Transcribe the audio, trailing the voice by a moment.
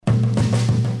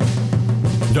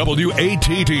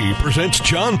WATD presents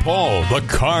John Paul, the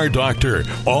Car Doctor.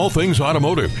 All things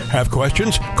automotive. Have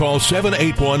questions? Call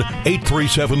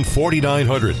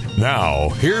 781-837-4900. Now,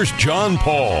 here's John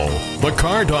Paul, the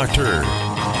Car Doctor.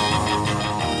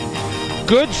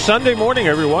 Good Sunday morning,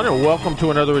 everyone, and welcome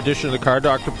to another edition of the Car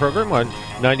Doctor program on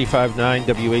 95.9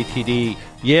 WATD.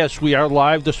 Yes, we are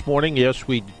live this morning. Yes,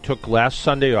 we took last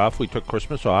Sunday off. We took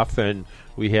Christmas off, and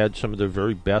we had some of the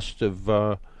very best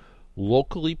of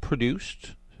locally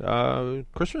produced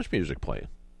Christmas music playing.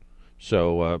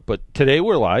 So, but today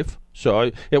we're live,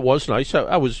 so it was nice.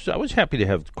 I was happy to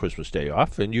have Christmas Day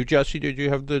off. And you, Jesse, did you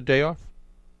have the day off?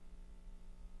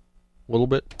 A little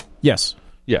bit. Yes.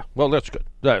 Yeah. Well, that's good.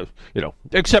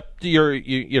 Except you're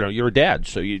a dad,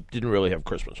 so you didn't really have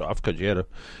Christmas off because you had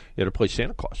to play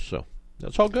Santa Claus. So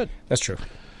that's all good. That's true.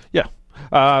 Yeah.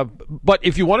 But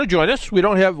if you want to join us, we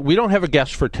don't have a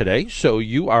guest for today, so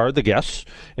you are the guests.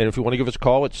 And if you want to give us a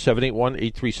call, it's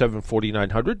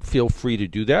 781-837-4900. Feel free to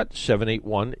do that,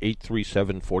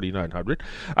 781-837-4900.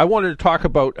 I wanted to talk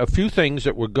about a few things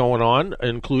that were going on,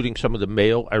 including some of the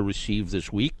mail I received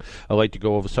this week. I like to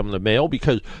go over some of the mail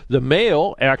because the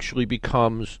mail actually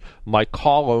becomes my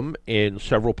column in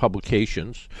several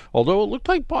publications, although it looked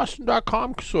like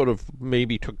Boston.com sort of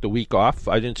maybe took the week off.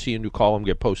 I didn't see a new column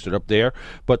get posted up there.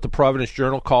 But the Providence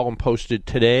Journal column posted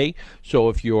today. So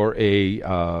if you're a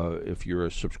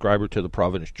subscriber to the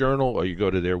Providence Journal, or you go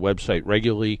to their website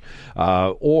regularly,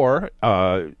 or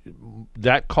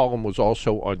that column was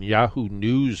also on Yahoo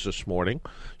News this morning.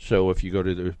 So if you go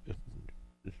to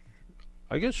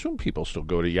I guess some people still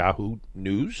go to Yahoo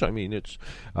News. I mean,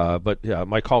 but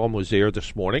my column was there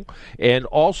this morning, and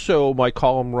also my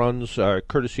column runs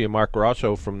courtesy of Mark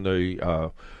Grosso from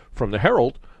the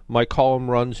Herald. My column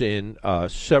runs in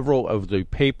several of the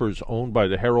papers owned by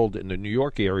the Herald in the New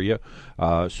York area,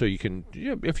 so you can,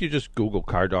 if you just Google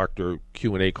Car Doctor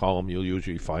Q&A column, you'll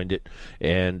usually find it,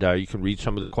 and you can read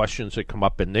some of the questions that come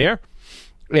up in there.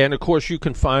 And, of course, you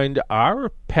can find our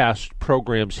past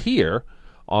programs here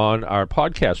on our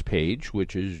podcast page,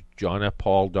 which is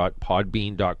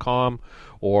johnfpaul.podbean.com,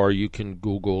 or you can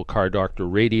Google Car Doctor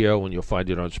Radio, and you'll find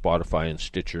it on Spotify and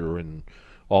Stitcher and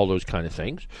all those kind of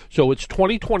things. So it's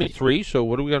 2023, so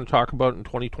what are we going to talk about in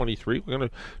 2023? We're going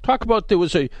to talk about, there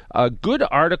was a good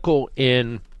article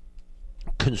in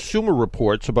Consumer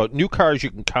Reports about new cars you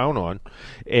can count on,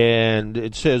 and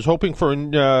it says, hoping for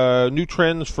new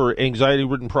trends for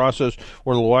anxiety-ridden process,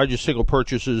 one of the largest single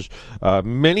purchases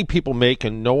many people make,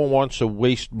 and no one wants to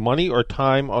waste money or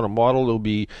time on a model that will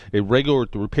be a regular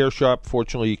at the repair shop.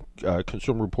 Fortunately,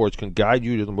 Consumer Reports can guide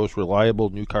you to the most reliable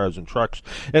new cars and trucks.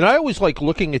 And I always like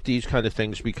looking at these kind of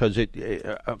things because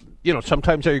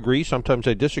sometimes I agree, sometimes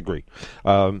I disagree.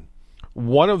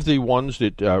 One of the ones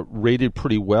that rated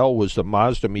pretty well was the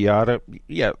Mazda Miata.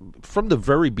 Yeah, from the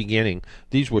very beginning,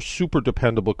 these were super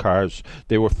dependable cars.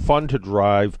 They were fun to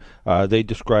drive. They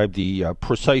described the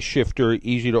precise shifter,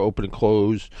 easy to open and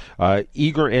close,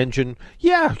 eager engine.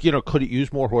 Yeah, could it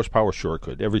use more horsepower? Sure it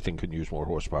could. Everything could use more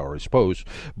horsepower, I suppose.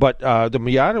 But the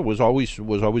Miata was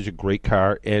always a great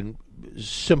car, and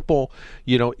simple.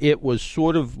 It was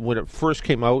sort of, when it first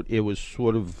came out, it was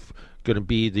sort of going to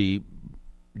be the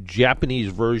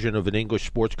Japanese version of an English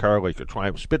sports car like a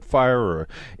Triumph Spitfire or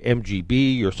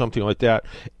MGB or something like that.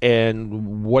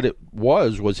 And what it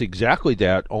was exactly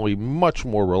that, only much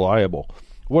more reliable.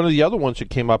 One of the other ones that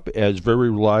came up as very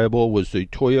reliable was the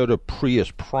Toyota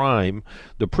Prius Prime.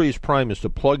 The Prius Prime is the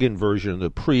plug-in version of the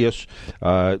Prius.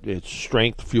 Its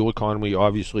strength, fuel economy,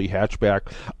 obviously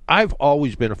hatchback. I've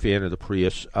always been a fan of the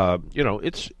Prius.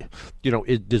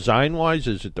 Design-wise,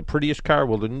 is it the prettiest car?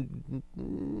 Well,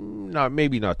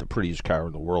 maybe not the prettiest car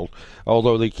in the world,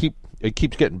 although it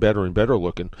keeps getting better and better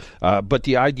looking. But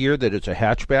the idea that it's a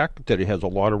hatchback, that it has a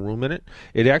lot of room in it,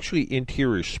 it actually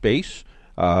interior space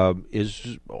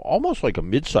is almost like a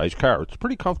mid-sized car. It's a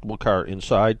pretty comfortable car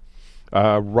inside.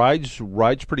 Rides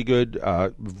pretty good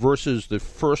versus the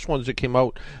first ones that came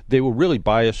out. They were really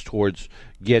biased towards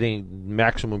getting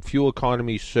maximum fuel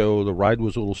economy, so the ride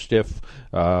was a little stiff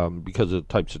because of the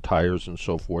types of tires and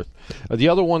so forth. The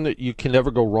other one that you can never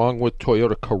go wrong with,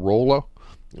 Toyota Corolla.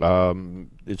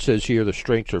 It says here the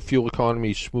strengths are fuel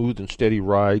economy, smooth and steady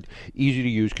ride, easy to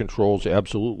use controls,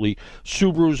 absolutely.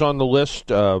 Subaru's on the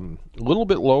list, a little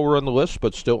bit lower on the list,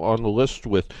 but still on the list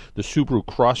with the Subaru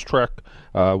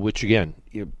Crosstrek, which again,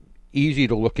 easy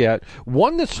to look at.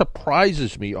 One that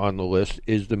surprises me on the list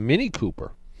is the Mini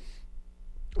Cooper.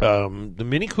 The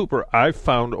Mini Cooper, I've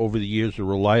found over the years the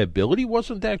reliability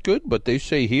wasn't that good, but they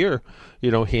say here,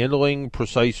 handling,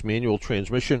 precise manual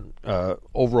transmission,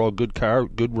 overall good car,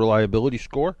 good reliability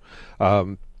score.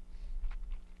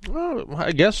 Well,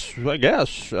 I guess.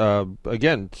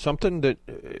 Again, something that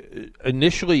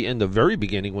initially in the very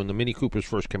beginning, when the Mini Coopers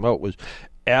first came out, was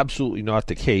absolutely not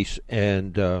the case.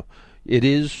 And it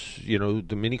is,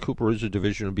 the Mini Cooper is a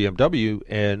division of BMW,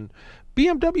 and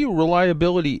BMW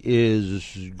reliability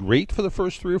is great for the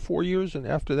first 3 or 4 years, and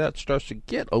after that starts to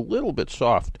get a little bit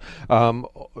soft.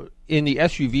 In the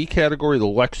SUV category, the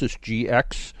Lexus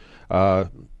GX,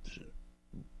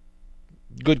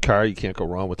 good car, you can't go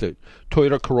wrong with it.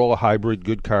 Toyota Corolla Hybrid,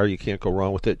 good car, you can't go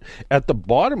wrong with it. At the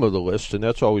bottom of the list, and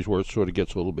that's always where it sort of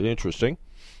gets a little bit interesting,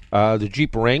 the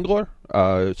Jeep Wrangler,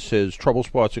 it says trouble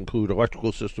spots include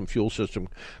electrical system, fuel system,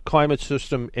 climate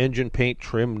system, engine, paint,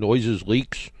 trim, noises,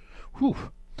 leaks.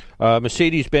 Whew.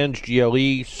 Mercedes-Benz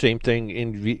GLE, same thing,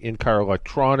 in-car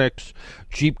electronics.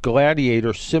 Jeep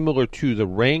Gladiator, similar to the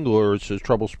Wrangler, it says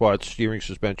trouble spots, steering,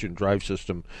 suspension, drive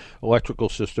system, electrical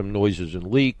system, noises, and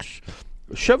leaks.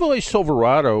 Chevrolet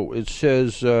Silverado, it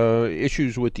says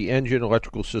issues with the engine,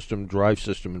 electrical system, drive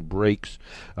system, and brakes.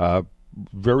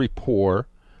 Very poor.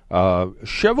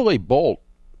 Chevrolet Bolt,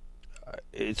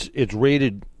 it's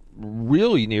rated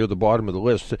really near the bottom of the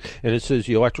list, and it says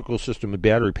the electrical system and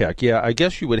battery pack. Yeah, I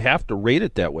guess you would have to rate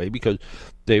it that way because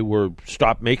they were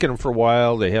stopped making them for a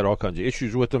while. They had all kinds of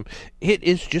issues with them. It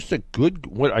is just a good,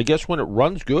 I guess when it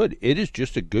runs good, it is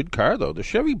just a good car, though. The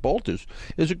Chevy Bolt is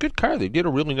a good car. They did a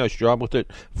really nice job with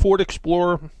it. Ford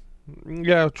Explorer,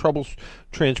 yeah, troubles,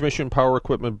 transmission, power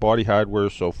equipment, body hardware,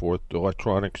 so forth,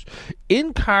 electronics.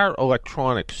 In-car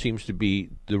electronics seems to be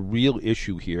the real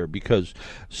issue here because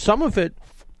some of it,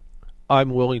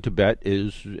 I'm willing to bet,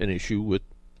 is an issue with,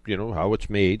 how it's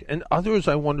made. And others,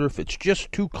 I wonder if it's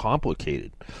just too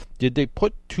complicated. Did they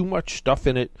put too much stuff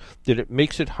in it that it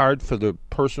makes it hard for the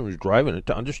person who's driving it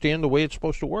to understand the way it's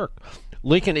supposed to work?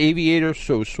 Lincoln Aviator,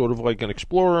 so sort of like an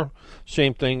Explorer,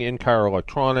 same thing, in-car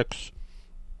electronics.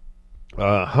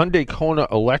 Hyundai Kona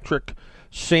Electric,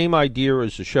 same idea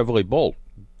as the Chevrolet Bolt.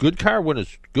 Good car when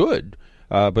it's good,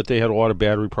 but they had a lot of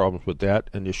battery problems with that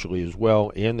initially as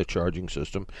well, and the charging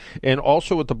system. And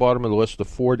also at the bottom of the list, the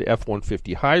Ford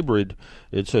F-150 Hybrid,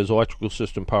 it says electrical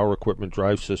system, power equipment,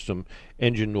 drive system,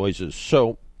 engine noises.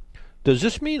 So does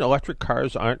this mean electric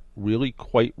cars aren't really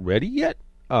quite ready yet?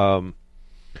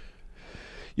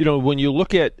 When you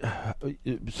look at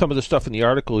some of the stuff in the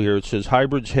article here, it says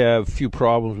hybrids have few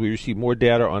problems. We received more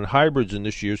data on hybrids in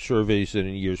this year's surveys than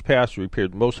in years past.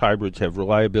 Most hybrids have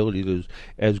reliability that is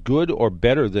as good or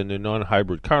better than their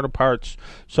non-hybrid counterparts.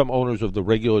 Some owners of the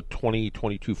regular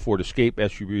 2022 Ford Escape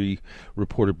SUV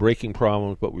reported braking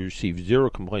problems, but we received 0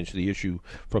 complaints of the issue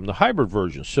from the hybrid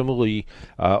version. Similarly,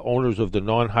 owners of the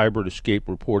non-hybrid Escape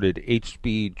reported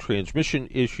 8-speed transmission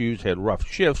issues, had rough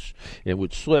shifts, and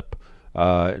would slip.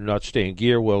 Not stay in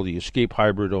gear. Well, the Escape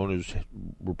hybrid owners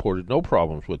reported no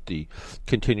problems with the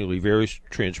continually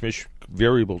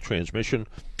variable transmission.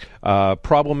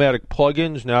 Problematic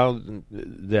plug-ins, now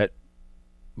that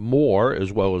more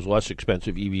as well as less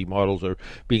expensive EV models are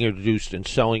being introduced and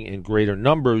selling in greater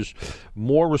numbers,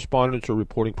 more respondents are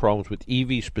reporting problems with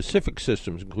EV-specific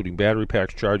systems, including battery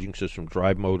packs, charging systems,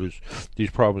 drive motors.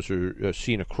 These problems are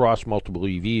seen across multiple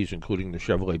EVs, including the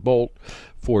Chevrolet Bolt,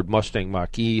 Ford Mustang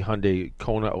Mach-E, Hyundai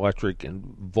Kona Electric, and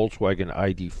Volkswagen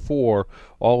ID4,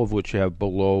 all of which have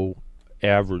below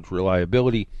average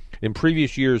reliability. In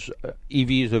previous years,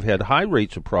 EVs have had high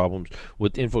rates of problems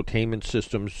with infotainment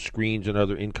systems, screens, and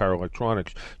other in-car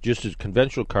electronics, just as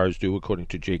conventional cars do, according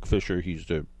to Jake Fisher. He's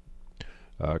the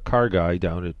car guy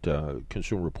down at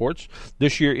Consumer Reports.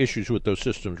 This year, issues with those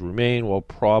systems remain, while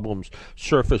problems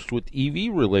surfaced with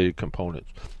EV-related components.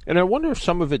 And I wonder if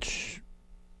some of it's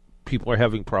people are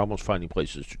having problems finding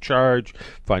places to charge,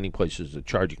 finding places that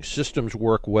charging systems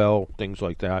work well, things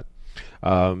like that.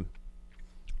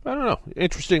 I don't know.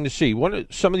 Interesting to see.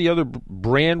 Some of the other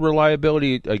brand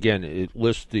reliability, again, it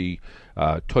lists the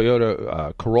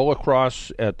Toyota Corolla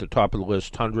Cross at the top of the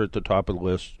list, Tundra at the top of the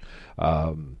list.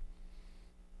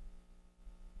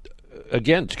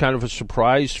 Again, it's kind of a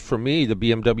surprise for me. The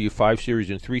BMW 5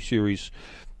 Series and 3 Series,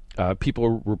 people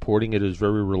are reporting it as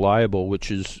very reliable,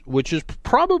 which is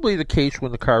probably the case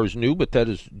when the car is new, but that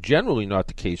is generally not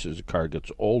the case as the car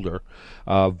gets older.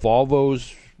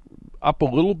 Volvo's up a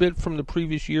little bit from the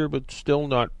previous year, but still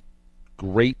not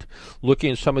great.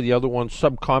 Looking at some of the other ones,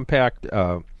 subcompact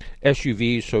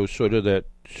SUVs, so sort of that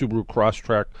Subaru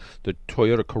Crosstrek, the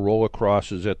Toyota Corolla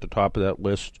Cross is at the top of that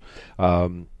list.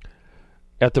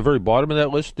 At the very bottom of that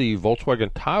list, the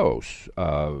Volkswagen Taos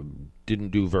didn't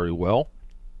do very well.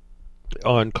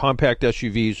 On compact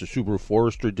SUVs, the Subaru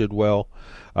Forester did well.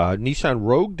 Nissan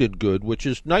Rogue did good, which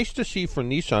is nice to see for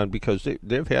Nissan because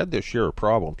they've had their share of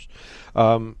problems.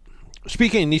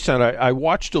 speaking of Nissan, I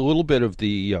watched a little bit of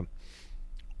the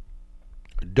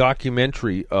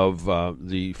documentary of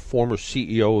the former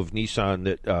CEO of Nissan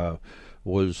that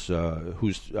who's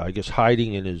I guess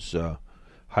hiding in his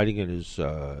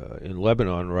in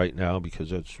Lebanon right now because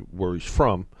that's where he's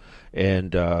from,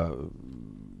 and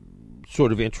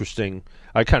sort of interesting.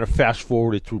 I kind of fast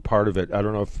forwarded through part of it. I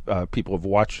don't know if people have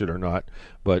watched it or not,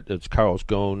 but it's Carlos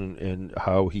Ghosn and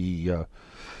how he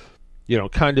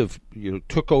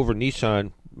took over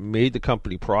Nissan, made the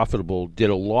company profitable, did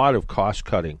a lot of cost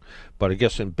cutting, but I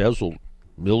guess embezzled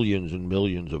millions and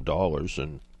millions of dollars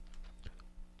and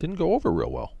didn't go over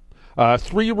real well.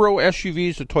 3-row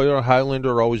SUVs, the Toyota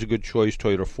Highlander are always a good choice.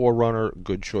 Toyota 4Runner,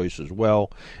 good choice as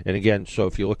well. And again, so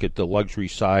if you look at the luxury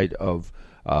side of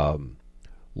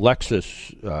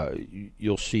Lexus,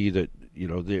 you'll see that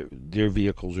their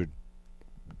vehicles are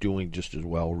doing just as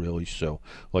well, really. So,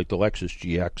 like the Lexus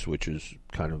GX, which is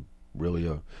kind of really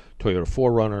a Toyota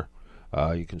 4Runner,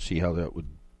 you can see how that would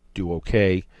do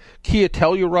okay. Kia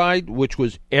Telluride, which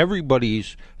was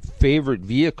everybody's favorite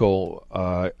vehicle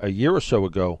a year or so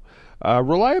ago,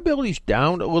 reliability's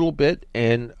down a little bit,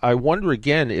 and I wonder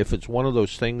again if it's one of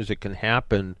those things that can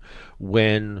happen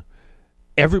when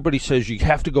everybody says you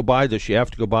have to go buy this, you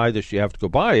have to go buy this, you have to go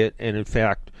buy it, and in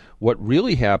fact, what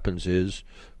really happens is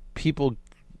people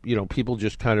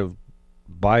just kind of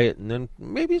buy it, and then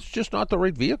maybe it's just not the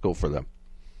right vehicle for them.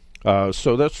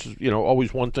 So that's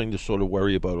always one thing to sort of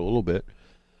worry about a little bit.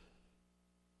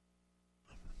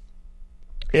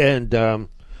 And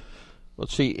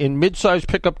let's see, in mid-size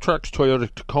pickup trucks, Toyota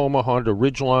Tacoma, Honda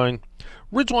Ridgeline.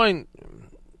 Ridgeline,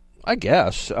 I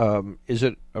guess, is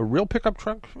it a real pickup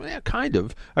truck? Yeah, kind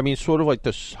of. I mean, sort of like the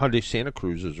Hyundai Santa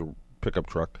Cruz is a pickup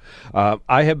truck.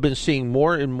 I have been seeing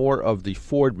more and more of the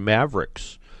Ford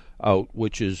Mavericks out,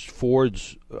 which is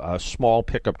Ford's small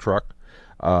pickup truck.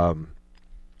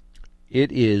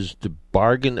 It is the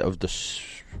bargain of the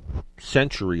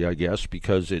century, I guess,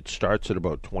 because it starts at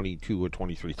about $22,000 or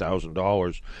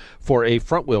 $23,000 for a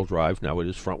front-wheel drive. Now, it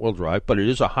is front-wheel drive, but it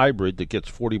is a hybrid that gets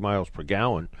 40 miles per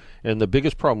gallon. And the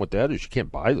biggest problem with that is you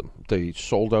can't buy them. They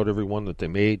sold out every one that they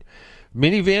made.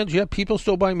 Minivans, yeah, people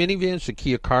still buy minivans. The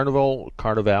Kia Carnival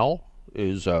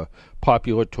is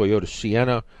popular. Toyota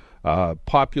Sienna,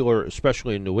 popular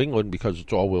especially in New England because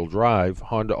it's all-wheel drive.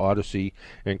 Honda Odyssey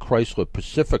and Chrysler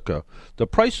Pacifica. The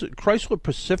Chrysler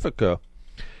Pacifica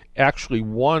actually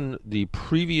won the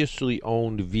previously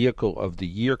owned Vehicle of the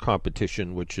Year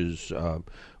competition, which is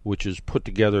put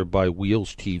together by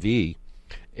Wheels TV,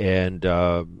 and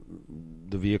the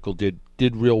vehicle did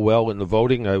real well in the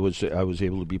voting. I was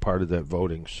able to be part of that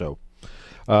voting. So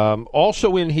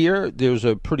also in here, there's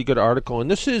a pretty good article,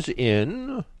 and this is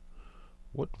in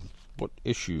what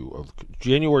issue of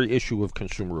January issue of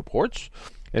Consumer Reports,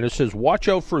 and it says watch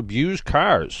out for abused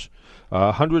cars.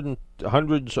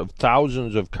 Hundreds of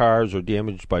thousands of cars are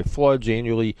damaged by floods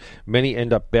annually. Many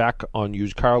end up back on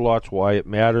used car lots. Why it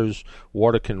matters.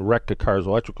 Water can wreck a car's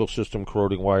electrical system,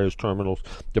 corroding wires, terminals.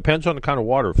 Depends on the kind of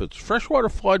water. If it's freshwater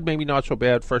flood, maybe not so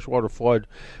bad. Freshwater flood,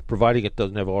 providing it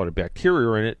doesn't have a lot of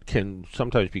bacteria in it, can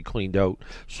sometimes be cleaned out.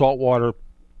 Saltwater,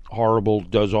 horrible,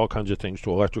 does all kinds of things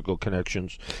to electrical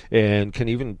connections, and can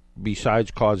even, besides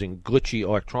causing glitchy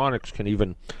electronics, can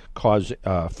even cause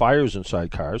fires inside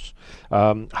cars.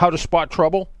 How to spot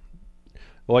trouble?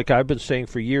 Like I've been saying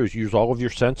for years, use all of your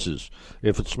senses.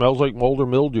 If it smells like mold or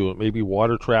mildew, it may be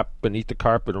water trapped beneath the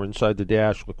carpet or inside the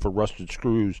dash. Look for rusted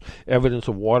screws, evidence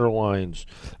of water lines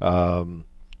on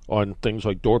things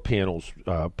like door panels.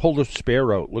 Pull the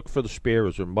spare out. Look for the spare.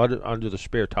 Is there mud under the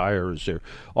spare tire? Is there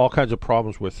all kinds of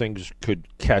problems where things could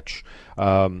catch?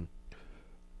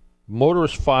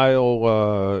 Motorists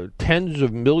file tens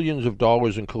of millions of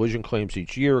dollars in collision claims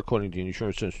each year, according to the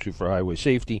Insurance Institute for Highway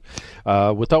Safety.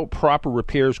 Without proper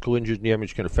repairs, collision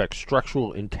damage can affect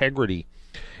structural integrity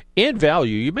and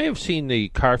value. You may have seen the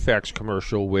Carfax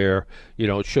commercial where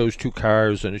it shows two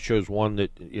cars and it shows one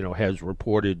that has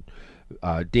reported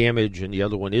damage and the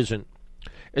other one isn't.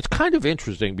 It's kind of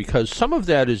interesting because some of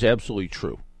that is absolutely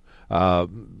true.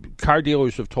 Car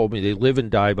dealers have told me they live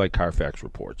and die by Carfax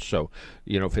reports. So,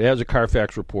 if it has a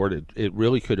Carfax report, it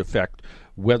really could affect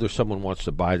whether someone wants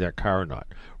to buy that car or not.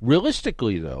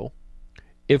 Realistically, though,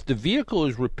 if the vehicle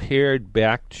is repaired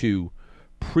back to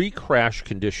pre-crash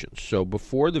conditions, so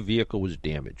before the vehicle was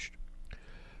damaged,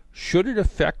 should it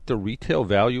affect the retail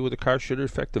value of the car? Should it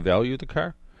affect the value of the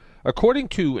car? According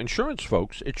to insurance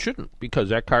folks, it shouldn't, because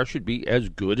that car should be as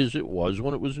good as it was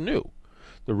when it was new.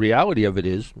 The reality of it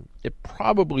is, it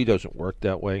probably doesn't work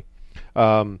that way.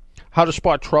 How How to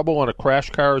spot trouble on a crash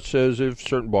car. It says if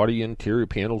certain body interior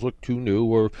panels look too new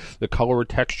or the color or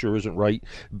texture isn't right.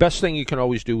 Best thing you can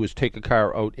always do is take a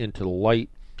car out into the light,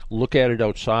 look at it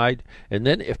outside, and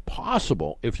then if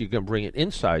possible, if you can bring it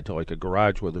inside to like a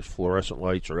garage where there's fluorescent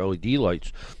lights or LED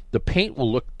lights, the paint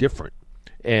will look different.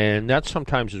 And that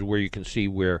sometimes is where you can see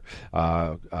where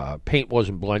paint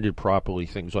wasn't blended properly,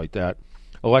 things like that.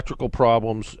 Electrical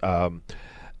problems.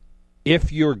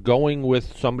 If you're going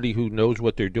with somebody who knows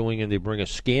what they're doing and they bring a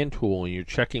scan tool and you're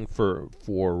checking for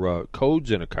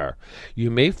codes in a car, you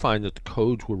may find that the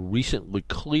codes were recently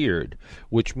cleared,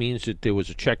 which means that there was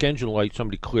a check engine light,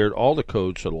 somebody cleared all the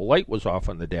codes, so the light was off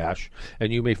on the dash,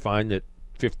 and you may find that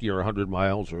 50 or 100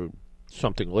 miles or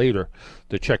something later,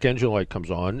 the check engine light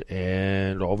comes on,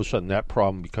 and all of a sudden that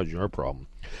problem becomes your problem.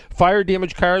 Fire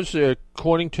damaged cars,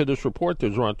 according to this report,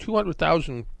 there's around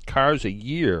 200,000 cars a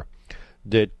year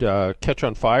that catch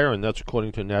on fire, and that's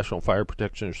according to the National Fire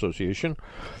Protection Association.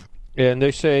 And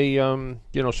they say,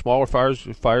 smaller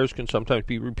fires can sometimes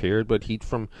be repaired, but heat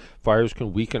from fires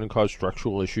can weaken and cause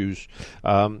structural issues.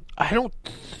 I don't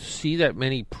see that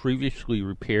many previously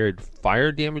repaired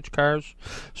fire damaged cars.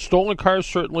 Stolen cars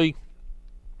certainly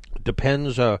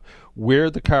depends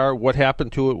where the car, what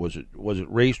happened to it. Was it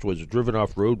raced? Was it driven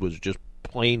off road? Was it just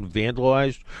plain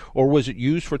vandalized, or was it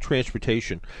used for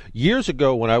transportation? Years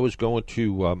ago, when I was going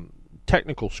to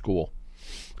technical school,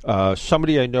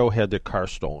 somebody I know had their car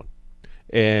stolen,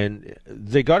 and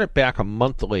they got it back a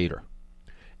month later,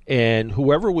 and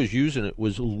whoever was using it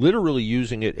was literally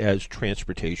using it as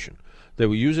transportation. They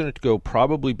were using it to go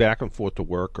probably back and forth to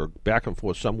work or back and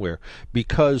forth somewhere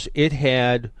because it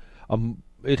had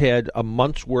a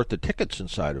month's worth of tickets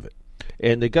inside of it.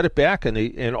 And they got it back,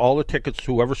 and all the tickets,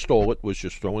 whoever stole it was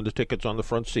just throwing the tickets on the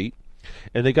front seat.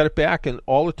 And they got it back, and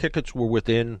all the tickets were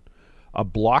within a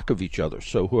block of each other.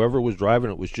 So whoever was driving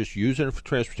it was just using it for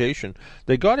transportation.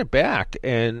 They got it back,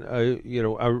 and I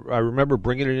remember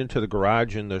bringing it into the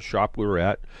garage in the shop we were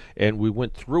at, and we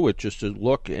went through it just to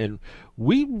look, and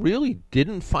we really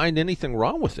didn't find anything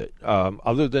wrong with it,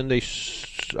 other than they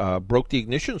broke the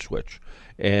ignition switch.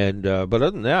 And but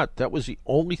other than that, that was the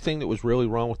only thing that was really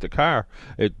wrong with the car.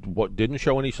 It didn't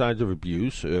show any signs of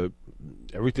abuse.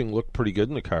 Everything looked pretty good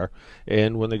in the car.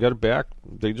 And when they got it back,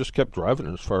 they just kept driving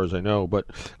it, as far as I know. But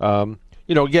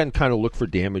again, kind of look for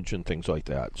damage and things like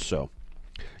that. So,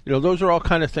 those are all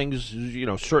kind of things,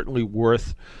 certainly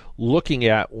worth looking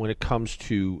at when it comes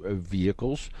to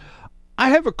vehicles. I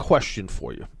have a question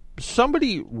for you.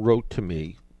 Somebody wrote to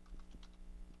me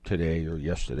today or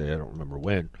yesterday, I don't remember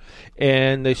when,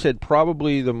 and they said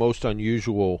probably the most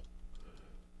unusual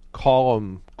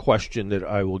column question that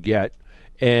I will get,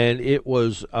 and it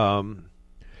was a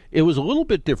little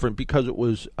bit different because it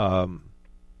was how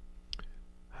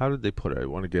did they put it? I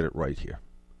want to get it right here.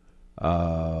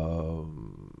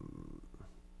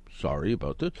 Sorry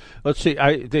about this. Let's see.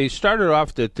 They started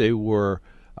off that they were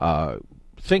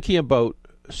thinking about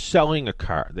selling a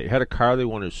car. They had a car they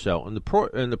wanted to sell, and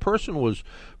the person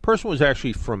was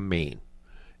actually from Maine,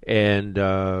 and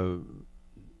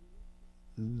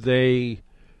they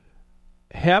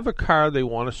have a car they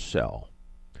want to sell,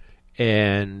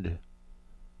 and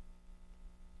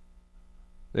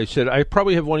they said, I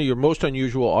probably have one of your most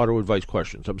unusual auto advice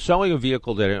questions. I'm selling a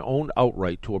vehicle that I own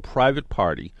outright to a private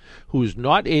party who is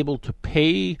not able to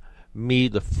pay me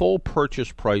the full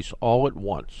purchase price all at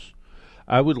once.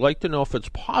 I would like to know if it's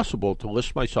possible to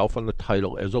list myself on the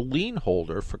title as a lien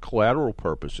holder for collateral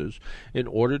purposes in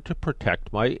order to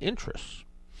protect my interests.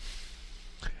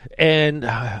 And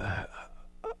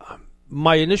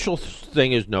my initial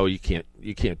thing is no, you can't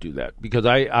do that, because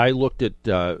I looked at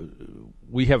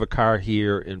we have a car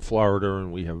here in Florida,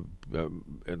 and we have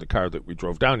and the car that we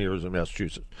drove down here is in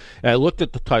Massachusetts. And I looked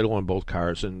at the title on both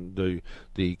cars, and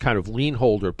the kind of lien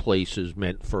holder place is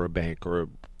meant for a bank or a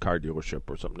car dealership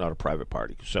or something, not a private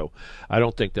party. So I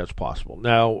don't think that's possible.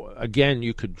 Now, again,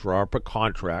 you could draw up a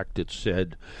contract that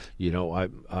said,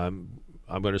 I'm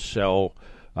going to sell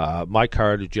my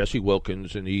car to Jesse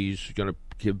Wilkins, and he's going to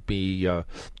give me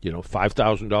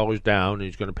 $5,000 down, and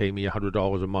he's going to pay me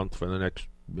 $100 a month for the next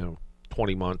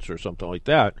 20 months or something like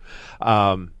that.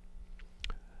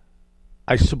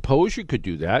 I suppose you could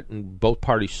do that, and both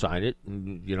parties sign it,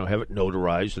 and have it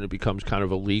notarized, and it becomes kind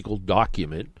of a legal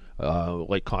document,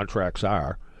 like contracts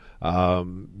are.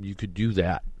 You could do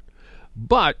that,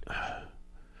 but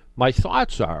my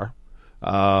thoughts are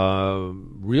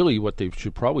really what they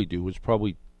should probably do is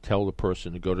probably tell the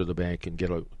person to go to the bank and get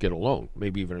a loan,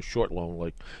 maybe even a short loan,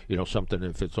 like something.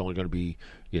 If it's only going to be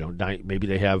maybe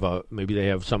they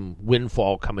have some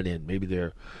windfall coming in, maybe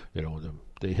they're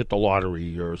the they hit the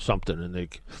lottery or something, and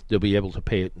they'll be able to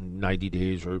pay it in 90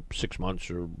 days or 6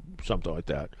 months or something like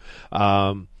that.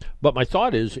 But my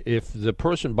thought is, if the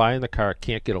person buying the car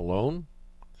can't get a loan,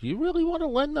 do you really want to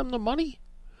lend them the money?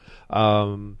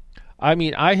 I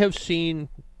mean, I have seen,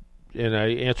 and I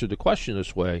answered the question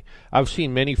this way, I've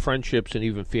seen many friendships and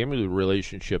even family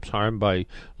relationships harmed by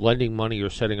lending money or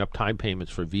setting up time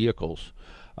payments for vehicles.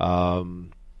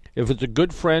 If it's a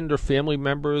good friend or family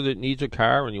member that needs a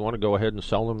car and you want to go ahead and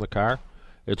sell them the car,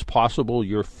 it's possible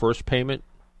your first payment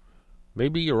may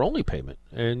be your only payment.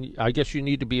 And I guess you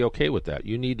need to be okay with that.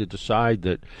 You need to decide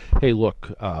that, hey,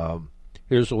 look,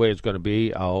 here's the way it's going to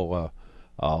be. I'll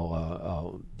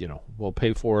we'll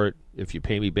pay for it. If you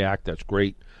pay me back, that's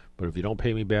great. But if you don't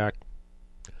pay me back,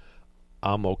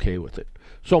 I'm okay with it.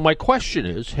 So my question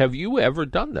is, have you ever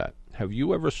done that? Have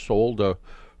you ever sold a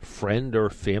friend or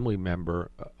family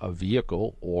member a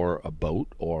vehicle or a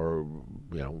boat or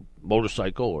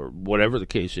motorcycle or whatever the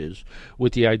case is,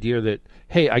 with the idea that,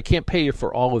 hey, I can't pay you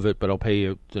for all of it, but I'll pay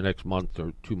you the next month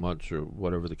or 2 months or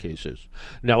whatever the case is?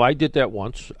 Now, I did that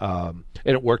once, and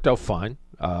it worked out fine.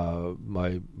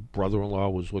 My brother-in-law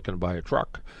was looking to buy a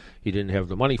truck. He didn't have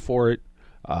the money for it.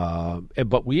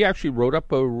 But we actually wrote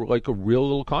up a real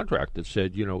little contract that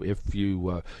said, if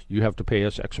you have to pay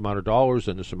us X amount of dollars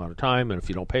in this amount of time, and if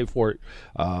you don't pay for it,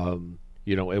 and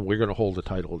we're going to hold the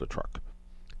title of the truck.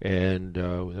 And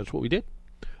that's what we did.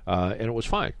 And it was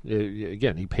fine.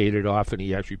 Again, he paid it off, and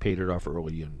he actually paid it off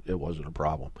early, and it wasn't a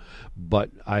problem. But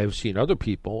I've seen other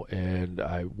people, and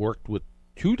I worked with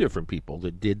 2 different people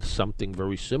that did something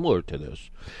very similar to this,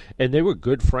 and they were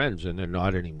good friends, and they're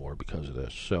not anymore because of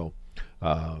this. So,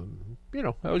 I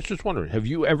was just wondering, have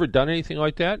you ever done anything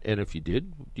like that? And if you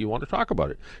did, do you want to talk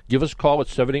about it? Give us a call at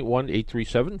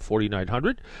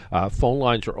 781-837-4900. Phone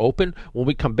lines are open. When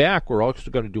we come back, we're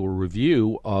also going to do a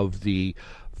review of the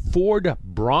Ford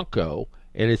Bronco,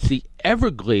 and it's the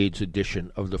Everglades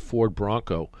edition of the Ford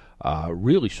Bronco.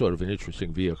 Really sort of an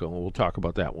interesting vehicle, and we'll talk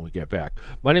about that when we get back.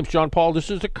 My name's John Paul.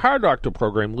 This is the Car Doctor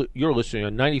program. You're listening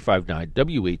on 95.9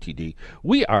 WATD.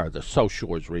 We are the South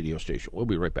Shores radio station. We'll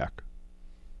be right back.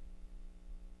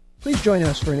 Please join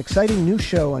us for an exciting new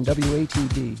show on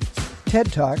WATD,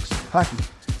 TED Talks Hockey,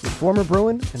 with former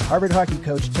Bruin and Harvard hockey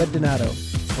coach Ted Donato.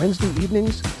 Wednesday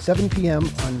evenings, 7 p.m.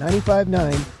 on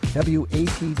 95.9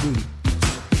 WATD.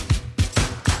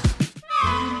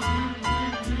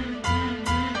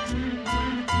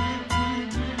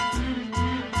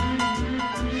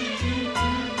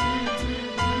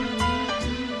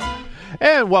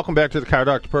 And welcome back to the Car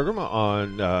Doctor program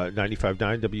on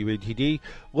 95.9 WATD.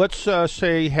 Let's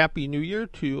say Happy New Year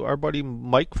to our buddy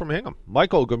Mike from Hingham.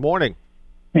 Michael, good morning.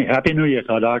 Hey, Happy New Year,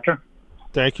 Car Doctor.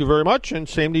 Thank you very much, and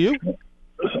same to you.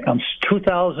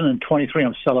 2023,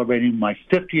 I'm celebrating my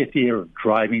 50th year of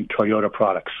driving Toyota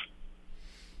products.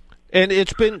 And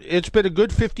it's been a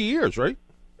good 50 years, right?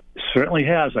 Certainly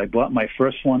has. I bought my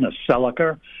first one, a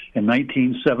Celica, in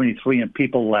 1973, and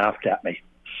people laughed at me.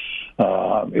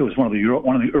 It was one of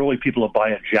the early people to buy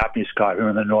a Japanese car here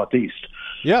in the Northeast.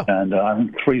 Yeah. And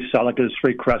 3 Celicas,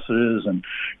 3 Cressidas, and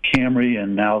Camry,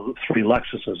 and now 3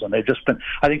 Lexuses. And they've just been,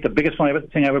 I think the biggest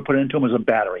thing I ever put into them was a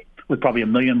battery, with probably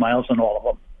 1 million miles on all of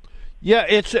them. Yeah,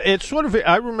 it's sort of.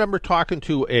 I remember talking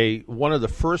to one of the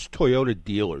first Toyota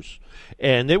dealers,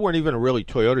 and they weren't even a really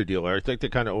Toyota dealer. I think they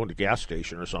kind of owned a gas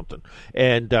station or something.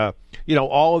 And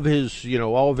all of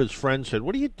his friends said,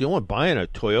 "What are you doing buying a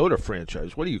Toyota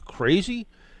franchise? What are you, crazy?"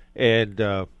 And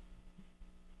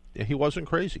he wasn't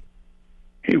crazy.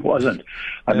 He wasn't.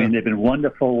 I mean, they've been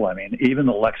wonderful. I mean, even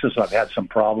the Lexus, I've had some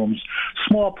problems,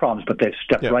 small problems, but they've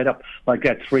stepped right up. Like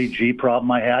that 3G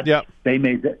problem I had. Yeah. They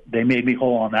made me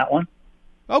whole on that one.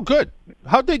 Oh, good.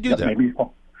 How'd they do that? Made me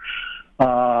whole.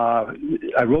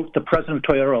 I wrote the president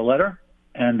of Toyota a letter,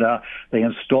 and they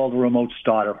installed a remote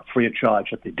starter free of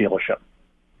charge at the dealership.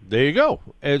 There you go.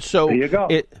 And so there you go.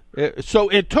 It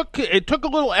took a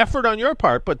little effort on your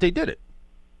part, but they did it.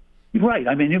 Right.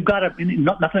 I mean, you've got to.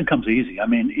 Nothing comes easy. I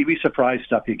mean, you'd be surprised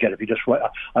stuff you get if you just write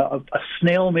a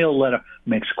snail mail letter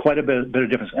makes quite a bit of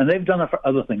difference. And they've done it for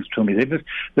other things to me.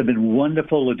 They've been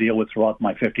wonderful to deal with throughout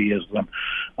my 50 years with them.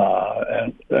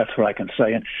 And that's what I can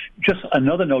say. And just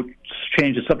another note,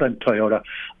 changes something Toyota.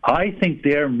 I think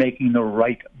they're making the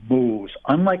right moves.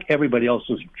 Unlike everybody else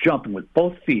who's jumping with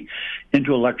both feet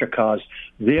into electric cars,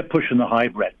 they're pushing the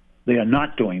hybrid. They are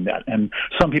not doing that, and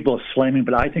some people are slamming,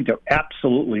 but I think they're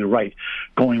absolutely right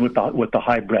going with the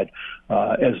hybrid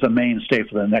as the mainstay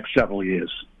for the next several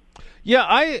years. Yeah,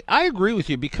 I agree with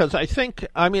you because I think,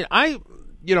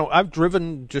 I've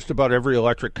driven just about every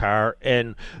electric car,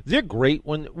 and they're great.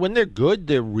 When they're good,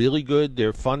 they're really good.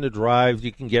 They're fun to drive.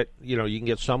 You can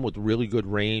get some with really good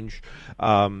range.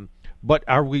 But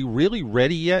are we really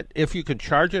ready yet? If you can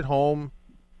charge at home,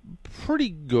 pretty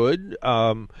good.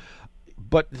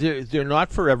 But they're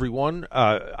not for everyone.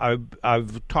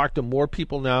 I've talked to more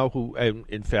people now who,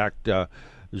 in fact,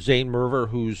 Zane Merver,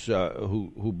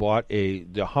 who bought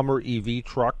the Hummer EV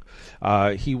truck.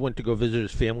 He went to go visit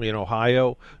his family in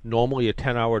Ohio. Normally a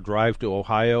 10-hour drive to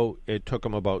Ohio. It took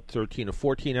him about 13 to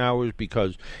 14 hours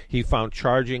because he found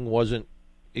charging wasn't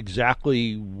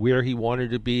exactly where he wanted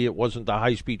to be. It wasn't the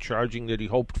high-speed charging that he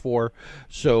hoped for.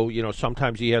 So,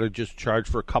 sometimes he had to just charge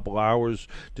for a couple hours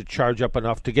to charge up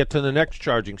enough to get to the next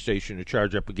charging station to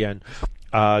charge up again.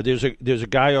 There's a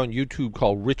guy on YouTube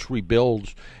called Rich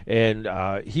Rebuilds, and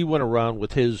he went around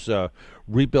with his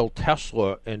rebuilt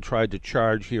Tesla and tried to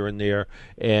charge here and there.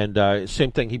 And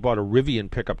same thing, he bought a Rivian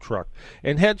pickup truck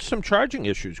and had some charging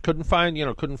issues. Couldn't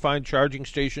find charging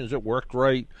stations that worked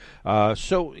right.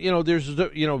 So there's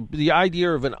the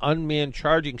idea of an unmanned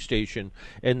charging station,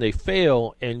 and they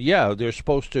fail. And they're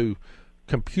supposed to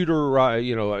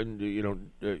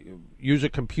use a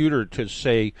computer to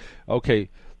say, okay,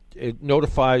 it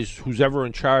notifies who's ever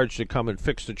in charge to come and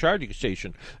fix the charging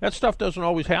station. That stuff doesn't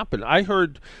always happen. I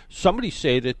heard somebody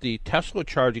say that the Tesla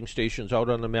charging stations out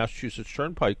on the Massachusetts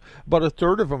Turnpike, about a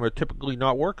third of them are typically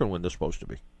not working when they're supposed to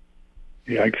be.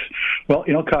 Yikes. Well,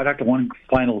 Dr. One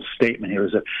final statement here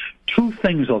is that two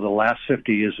things over the last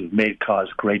 50 years have made cars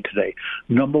great today.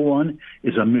 Number one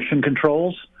is emission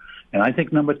controls. And I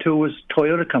think number two is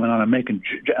Toyota coming on and making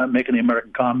the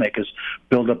American car makers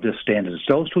build up their standards.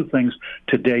 Those two things,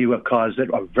 today you have cars that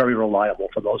are very reliable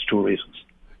for those two reasons.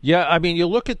 Yeah, I mean, you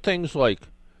look at things like,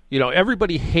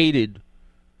 everybody hated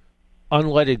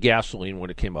unleaded gasoline when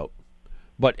it came out.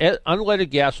 But unleaded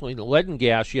gasoline, lead and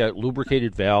gas, it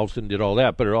lubricated valves and did all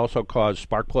that, but it also caused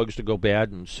spark plugs to go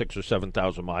bad in 6,000 or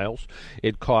 7,000 miles.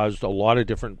 It caused a lot of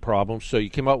different problems. So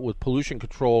you came out with pollution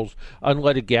controls,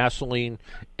 unleaded gasoline,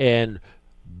 and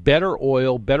better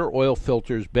oil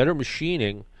filters, better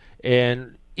machining,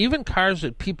 and even cars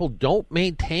that people don't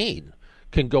maintain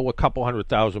can go a couple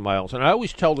 100,000 miles. And I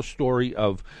always tell the story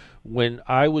of when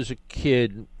I was a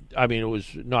kid. I mean, it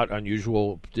was not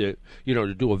unusual to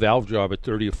do a valve job at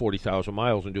 30 or 40,000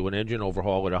 miles and do an engine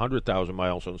overhaul at 100,000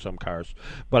 miles on some cars.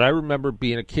 But I remember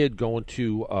being a kid going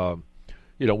to,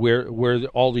 where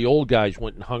all the old guys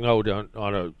went and hung out on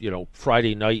a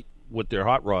Friday night with their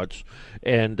hot rods.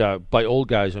 And by old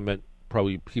guys, I meant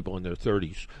probably people in their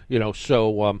 30s.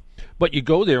 But you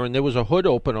go there and there was a hood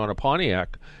open on a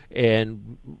Pontiac,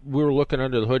 and we were looking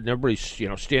under the hood, and everybody's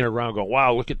standing around going,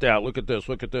 "Wow, look at that! Look at this!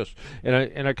 Look at this!"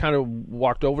 And I kind of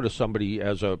walked over to somebody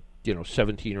as a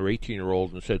 17 or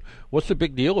 18-year-old and said, "What's the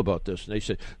big deal about this?" And they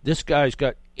said, "This guy's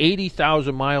got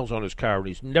 80,000 miles on his car, and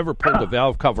he's never pulled the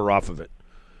valve cover off of it."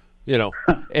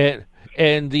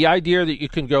 And the idea that you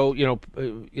can go,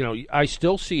 I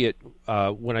still see it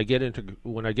when I get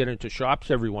into shops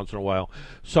every once in a while.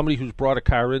 Somebody who's brought a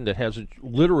car in that hasn't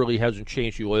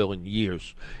changed the oil in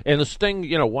years, and this thing,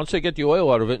 once they get the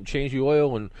oil out of it and change the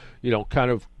oil and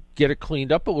kind of get it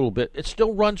cleaned up a little bit, it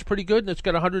still runs pretty good, and it's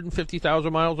got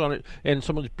 150,000 miles on it, and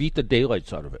someone's beat the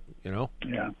daylights out of it. Yeah.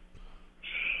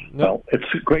 Well, it's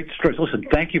a great story. Listen,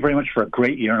 thank you very much for a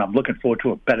great year, and I'm looking forward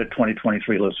to a better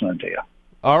 2023 listening to you.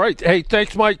 All right. Hey,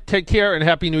 thanks, Mike. Take care, and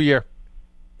Happy New Year.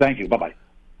 Thank you. Bye-bye.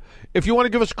 If you want to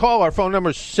give us a call, our phone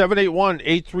number is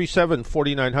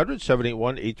 781-837-4900,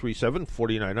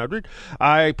 781-837-4900.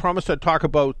 I promised I'd talk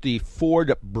about the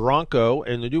Ford Bronco,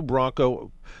 and the new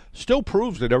Bronco still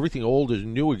proves that everything old is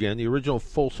new again. The original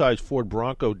full-size Ford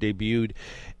Bronco debuted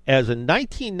as a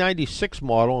 1996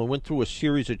 model and went through a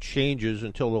series of changes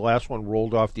until the last one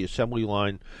rolled off the assembly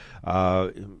line.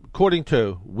 According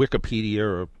to Wikipedia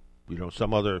or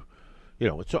some other,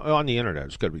 it's on the internet.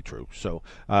 It's got to be true. So,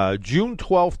 June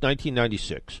 12th,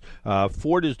 1996,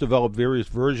 Ford has developed various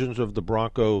versions of the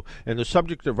Bronco, and the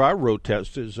subject of our road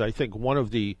test is, I think, one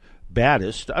of the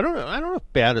baddest. I don't know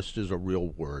if baddest is a real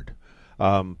word.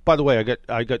 By the way,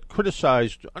 I got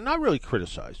criticized. Not really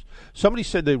criticized. Somebody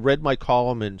said they read my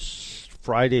column in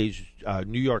Friday's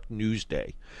New York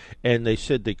Newsday, and they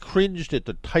said they cringed at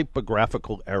the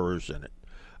typographical errors in it.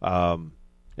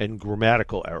 And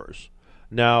grammatical errors.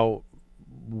 Now,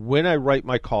 when I write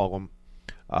my column,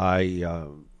 I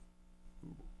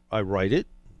write it,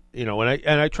 and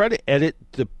I try to edit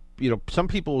the, some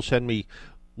people will send me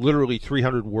literally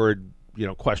 300-word,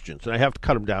 questions, and I have to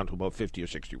cut them down to about 50 or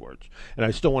 60 words, and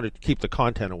I still want to keep the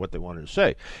content of what they wanted to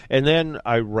say, and then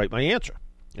I write my answer,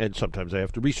 and sometimes I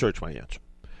have to research my answer,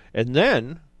 and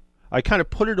then I kind of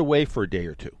put it away for a day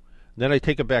or two. Then I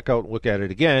take it back out and look at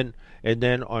it again. And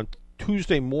then on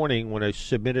Tuesday morning, when I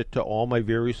submit it to all my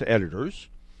various editors,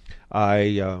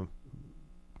 I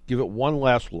give it one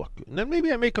last look. And then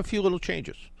maybe I make a few little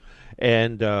changes.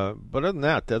 And but other than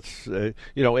that, that's and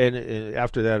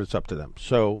after that, it's up to them.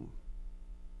 So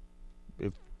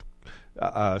if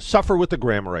suffer with the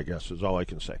grammar, I guess, is all I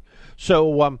can say.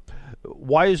 So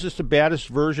why is this the baddest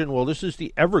version? Well, this is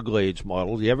the Everglades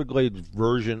model. The Everglades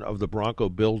version of the Bronco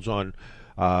builds on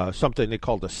something they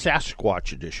call the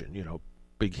Sasquatch Edition,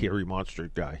 big hairy monster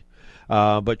guy.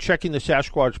 But checking the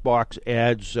Sasquatch box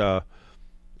adds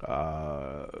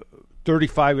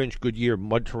 35-inch Goodyear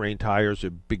mud terrain tires,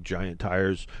 they're big giant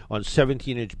tires, on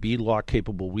 17-inch beadlock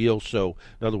capable wheels. So,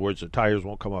 in other words, the tires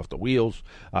won't come off the wheels.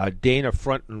 Dana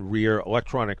front and rear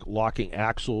electronic locking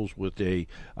axles with a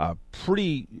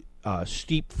pretty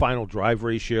steep final drive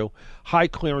ratio. High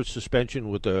clearance suspension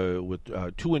with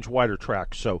 2-inch wider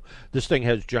tracks. So this thing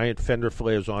has giant fender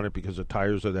flares on it because the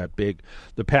tires are that big.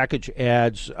 The package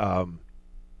adds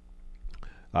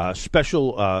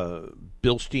special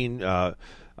Bilstein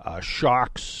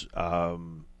shocks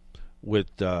with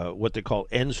what they call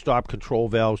end-stop control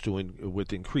valves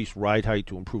with increased ride height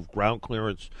to improve ground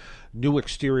clearance. New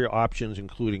exterior options,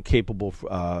 including capable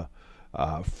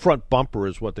front bumper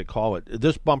is what they call it.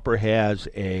 This bumper has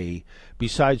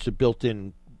besides the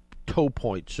built-in tow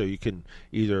point, so you can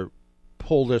either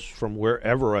pull this from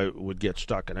wherever I would get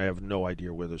stuck, and I have no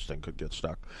idea where this thing could get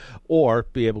stuck, or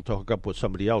be able to hook up with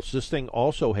somebody else. This thing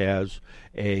also has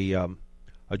a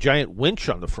giant winch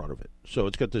on the front of it. So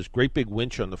it's got this great big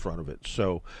winch on the front of it.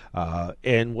 So,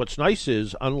 and what's nice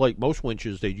is, unlike most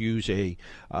winches, they use a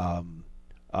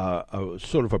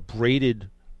sort of a braided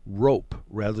rope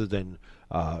rather than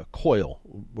coil,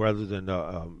 rather than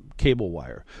cable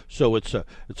wire. So it's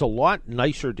a lot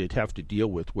nicer to have to deal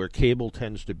with, where cable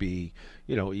tends to be,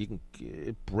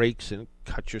 it breaks and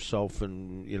cut yourself,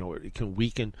 and it can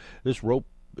weaken. This rope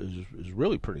is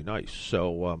really pretty nice.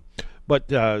 So, but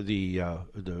the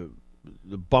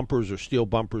bumpers are steel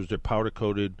bumpers. They're powder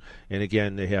coated, and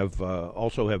again, they have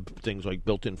also have things like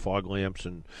built-in fog lamps,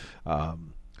 and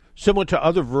similar to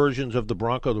other versions of the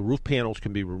Bronco, the roof panels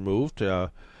can be removed,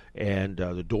 and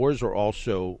the doors are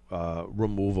also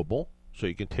removable, so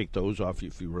you can take those off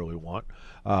if you really want.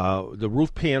 The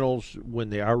roof panels, when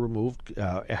they are removed,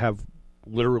 have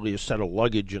literally a set of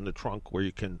luggage in the trunk where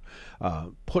you can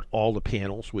put all the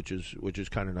panels, which is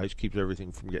kind of nice, keeps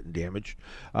everything from getting damaged.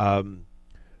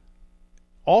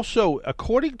 Also,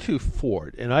 according to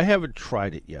Ford, and I haven't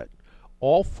tried it yet,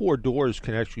 all 4 doors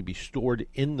can actually be stored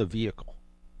in the vehicle.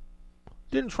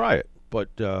 Didn't try it, but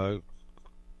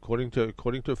according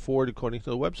to Ford, according to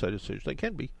the website, it says they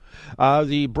can be.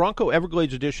 The Bronco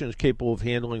Everglades Edition is capable of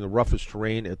handling the roughest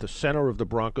terrain. At the center of the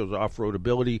Bronco's off-road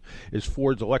ability is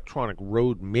Ford's electronic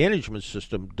road management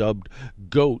system, dubbed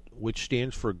GOAT, which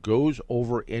stands for Goes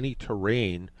Over Any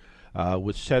Terrain,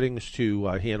 with settings to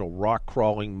handle rock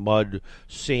crawling, mud,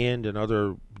 sand, and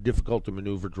other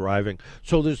difficult-to-maneuver driving.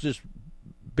 So there's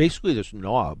basically this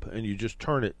knob, and you just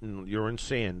turn it and you're in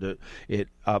sand. It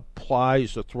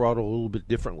applies the throttle a little bit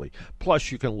differently.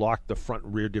 Plus, you can lock the front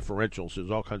and rear differentials.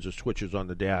 There's all kinds of switches on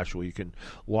the dash where you can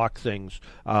lock things.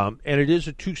 And it is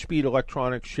a 2-speed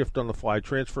electronic shift-on-the-fly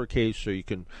transfer case, so you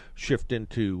can shift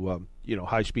into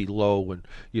high speed, low, and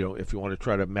if you want to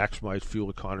try to maximize fuel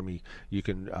economy, you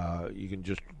can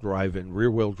just drive in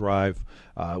rear-wheel drive,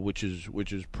 which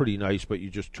is pretty nice. But you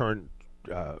just turn.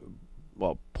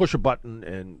 Push a button,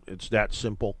 and it's that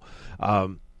simple.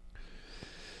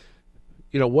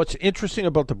 What's interesting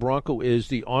about the Bronco is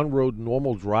the on-road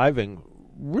normal driving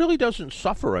really doesn't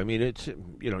suffer. I mean, it's,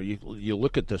 you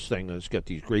look at this thing, and it's got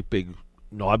these great big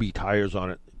knobby tires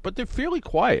on it, but they're fairly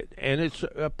quiet, and it's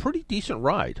a pretty decent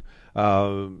ride.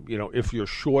 If you're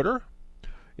shorter,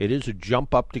 it is a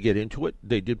jump up to get into it.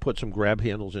 They did put some grab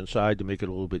handles inside to make it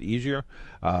a little bit easier,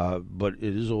 but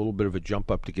it is a little bit of a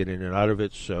jump up to get in and out of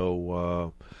it.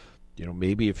 So,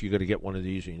 maybe if you're going to get one of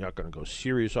these and you're not going to go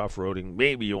serious off-roading,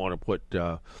 maybe you want to put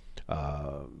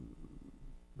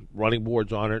running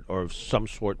boards on it, or of some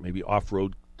sort, maybe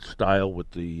off-road style with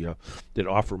the that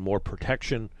offer more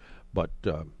protection. But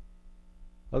other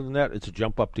than that, it's a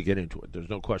jump up to get into it. There's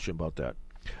no question about that.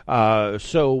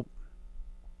 So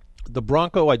the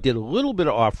Bronco, I did a little bit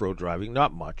of off-road driving,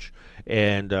 not much,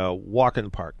 and walk in the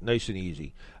park, nice and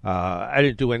easy. I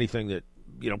didn't do anything that,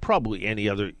 probably any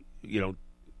other,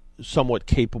 somewhat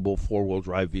capable four-wheel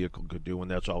drive vehicle could do, and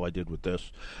that's all I did with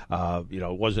this.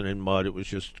 It wasn't in mud. It was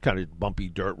just kind of bumpy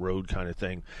dirt road kind of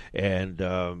thing, and,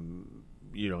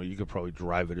 you could probably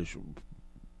drive it as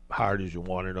hard as you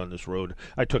want it on this road.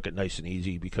 I took it nice and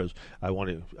easy because I want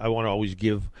to always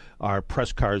give our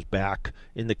press cars back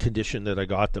in the condition that I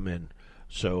got them in.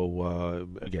 So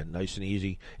again, nice and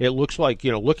easy. It looks like,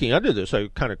 looking under this, I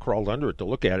kind of crawled under it to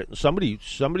look at it, and somebody,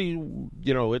 you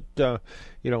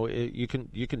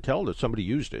can tell that somebody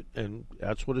used it, and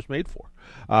that's what it's made for.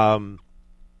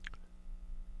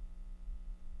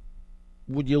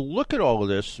 When you look at all of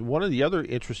this, one of the other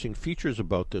interesting features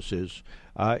about this is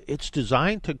it's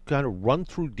designed to kind of run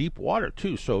through deep water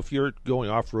too. So if you're going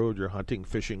off-road, you're hunting,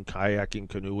 fishing, kayaking,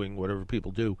 canoeing, whatever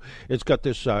people do, it's got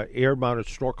this air-mounted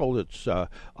snorkel that's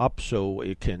up, so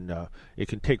it can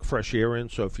take fresh air in.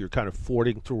 So if you're kind of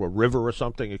fording through a river or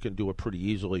something, it can do it pretty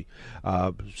easily.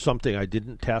 Something I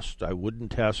didn't test, I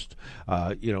wouldn't test.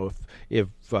 If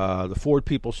the Ford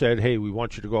people said, "Hey, we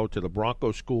want you to go to the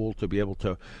Bronco school to be able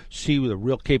to see the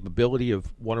real capability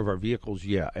of one of our vehicles,"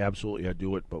 yeah, absolutely, I'd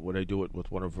do it. But would I do it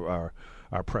with one of our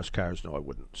press cars? No, I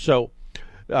wouldn't. So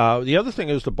the other thing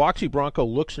is the boxy Bronco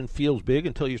looks and feels big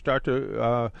until you start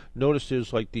to notice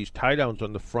there's like these tie downs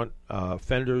on the front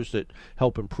fenders that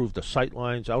help improve the sight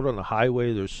lines. Out on the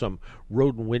highway, there's some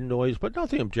road and wind noise, but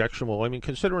nothing objectionable. I mean,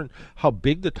 considering how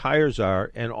big the tires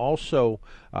are, and also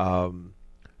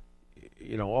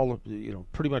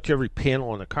pretty much every panel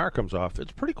on the car comes off,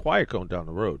 it's pretty quiet going down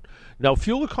the road. Now,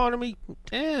 fuel economy,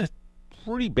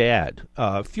 pretty bad.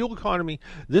 Fuel economy,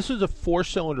 this is a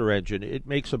 4-cylinder engine. It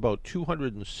makes about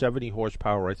 270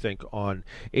 horsepower, I think, on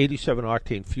 87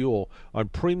 octane fuel. On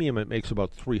premium, it makes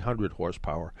about 300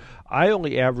 horsepower. I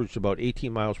only averaged about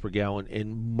 18 miles per gallon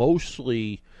in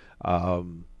mostly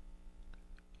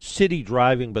city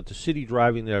driving, but the city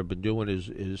driving that I've been doing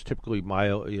is typically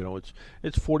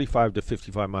it's 45 to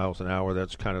 55 miles an hour.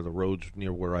 That's kind of the roads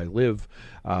near where I live.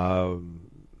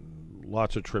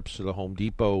 Lots of trips to the Home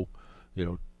Depot,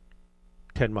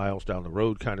 10 miles down the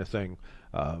road kind of thing.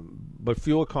 But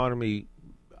fuel economy,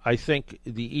 I think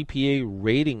the EPA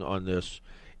rating on this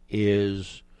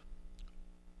is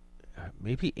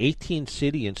maybe 18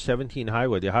 city and 17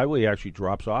 highway. The highway actually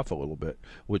drops off a little bit,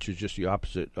 which is just the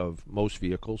opposite of most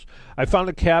vehicles. I found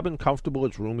the cabin comfortable.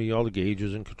 It's roomy. All the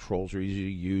gauges and controls are easy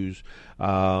to use.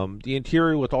 The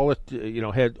interior with all it,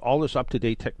 had all this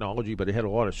up-to-date technology, but it had a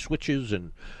lot of switches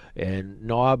and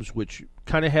knobs, which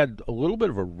kind of had a little bit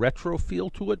of a retro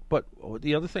feel to it. But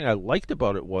the other thing I liked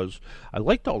about it was I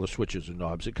liked all the switches and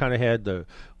knobs. It kind of had the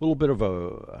little bit of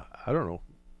a,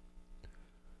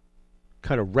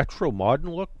 kind of retro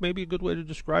modern look, maybe a good way to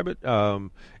describe it.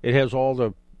 It has all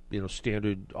the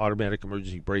standard automatic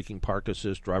emergency braking, park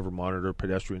assist, driver monitor,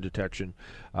 pedestrian detection.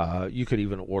 You could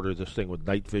even order this thing with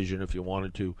night vision if you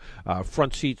wanted to.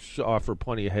 Front seats offer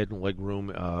plenty of head and leg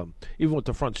room. Even with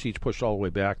the front seats pushed all the way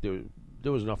back,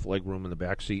 there was enough leg room in the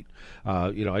back seat.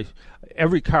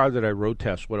 Every car that I road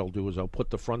test, what I'll do is I'll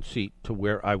put the front seat to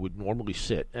where I would normally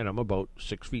sit, and I'm about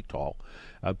 6 feet tall.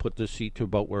 I put the seat to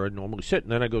about where I normally sit,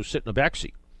 and then I go sit in the back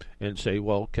seat and say,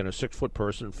 well, can a 6-foot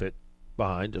person fit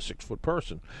behind a 6-foot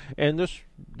person? And this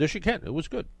you can. It was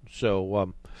good.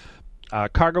 So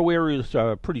cargo area is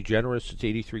pretty generous. It's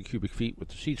 83 cubic feet with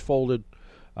the seats folded.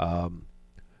 Kind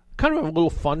of a little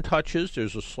fun touches.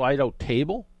 There's a slide-out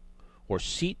table or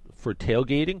seat for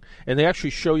tailgating, and they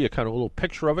actually show you kind of a little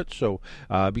picture of it. So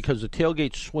because the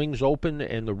tailgate swings open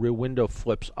and the rear window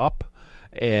flips up,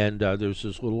 and there's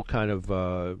this little kind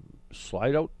of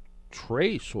slide-out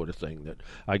tray sort of thing that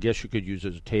I guess you could use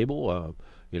as a table.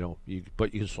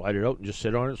 But you can slide it out and just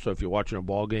sit on it. So if you're watching a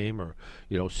ball game or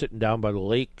sitting down by the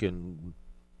lake and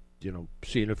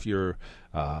seeing if your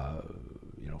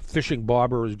fishing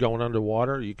bobber is going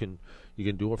underwater, you can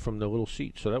do it from the little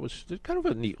seat. So that was kind of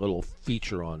a neat little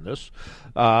feature on this.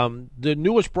 The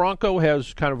newest Bronco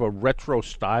has kind of a retro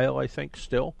style, I think,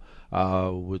 still.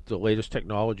 With the latest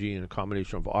technology and a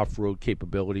combination of off-road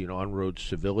capability and on-road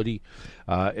civility.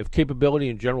 If capability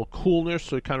and general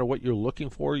coolness are kind of what you're looking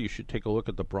for, you should take a look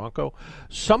at the Bronco.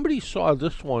 Somebody saw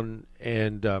this one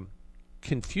and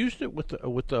confused it with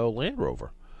the Land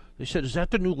Rover. They said, "Is that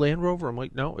the new Land Rover?" I'm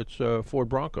like, "No, it's a Ford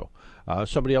Bronco."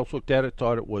 Somebody else looked at it,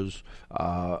 thought it was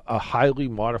a highly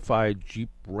modified Jeep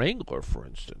Wrangler, for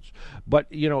instance. But,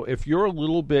 if you're a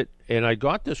little bit, and I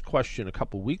got this question a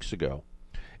couple weeks ago,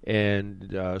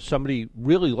 and somebody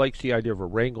really likes the idea of a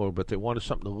Wrangler, but they wanted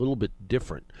something a little bit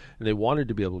different, and they wanted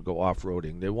to be able to go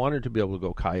off-roading. They wanted to be able to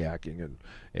go kayaking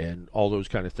and all those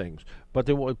kind of things. But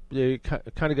they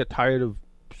kind of got tired of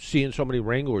seeing so many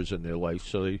Wranglers in their life.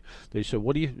 So they said,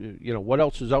 what what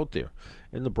else is out there?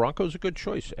 And the Bronco's a good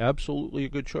choice, absolutely a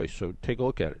good choice. So take a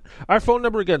look at it. Our phone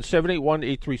number again,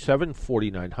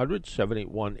 781-837-4900,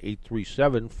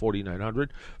 781-837-4900.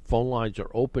 Phone lines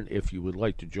are open if you would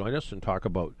like to join us and talk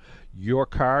about your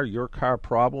car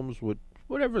problems, with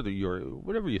whatever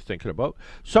you're thinking about.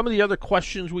 Some of the other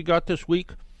questions we got this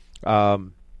week.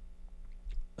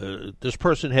 This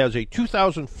person has a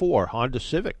 2004 Honda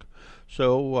Civic,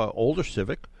 so older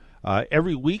Civic.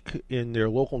 Every week in their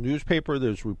local newspaper,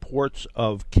 there's reports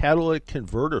of catalytic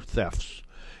converter thefts.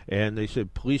 And they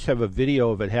said police have a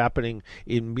video of it happening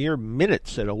in mere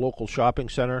minutes at a local shopping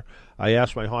center. I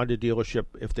asked my Honda dealership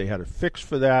if they had a fix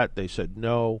for that. They said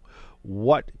no.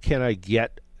 What can I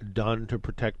get done to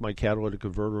protect my catalytic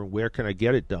converter, and where can I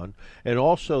get it done? And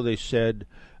also they said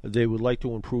they would like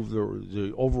to improve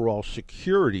the overall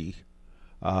security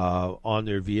on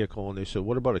their vehicle. And they said,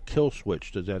 what about a kill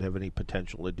switch? Does that have any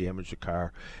potential to damage the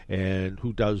car? And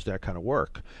who does that kind of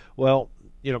work? Well,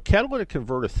 catalytic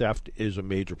converter theft is a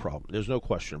major problem. There's no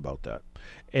question about that.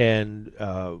 And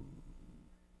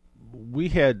we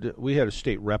had a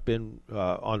state rep in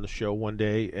on the show one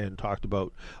day and talked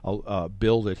about a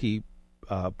bill that he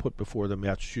put before the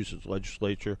Massachusetts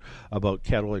legislature about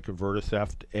catalytic converter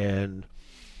theft and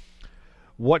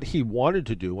what he wanted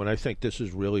to do. And I think this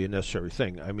is really a necessary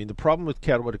thing. I mean, the problem with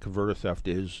catalytic converter theft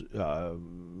is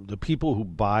the people who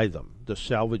buy them, the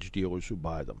salvage dealers who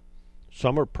buy them.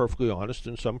 Some are perfectly honest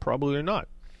and some probably are not.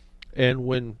 And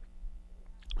when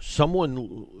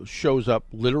someone shows up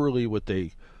literally with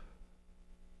a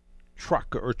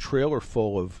truck or trailer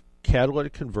full of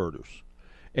catalytic converters,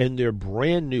 and they're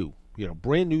brand new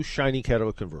shiny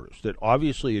catalytic converters that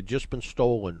obviously had just been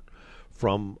stolen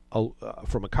from a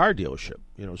car dealership.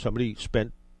 Somebody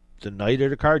spent the night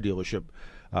at a car dealership,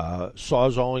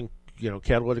 sawzalling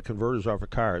catalytic converters off of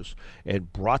cars,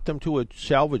 and brought them to a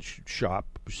salvage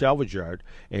yard,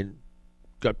 and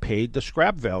got paid the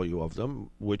scrap value of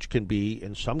them, which can be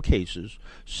in some cases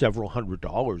several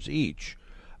 $100s each.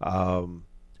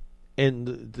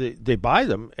 And they buy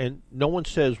them, and no one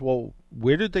says, well,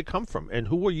 where did they come from, and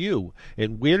who are you,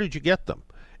 and where did you get them?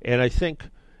 And I think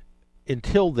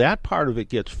until that part of it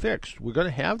gets fixed, we're going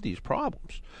to have these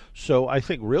problems. So I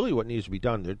think really what needs to be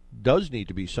done, there does need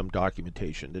to be some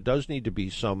documentation. There does need to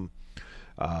be some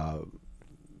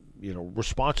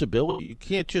responsibility. You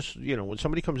can't just, when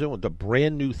somebody comes in with a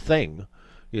brand new thing,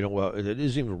 it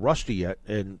isn't even rusty yet,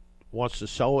 and wants to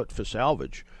sell it for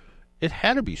salvage, it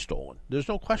had to be stolen. There's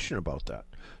no question about that.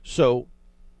 So,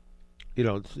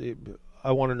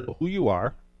 I want to know who you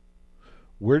are,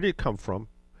 where did it come from,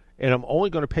 and I'm only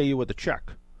going to pay you with a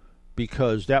check,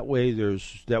 because that way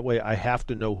I have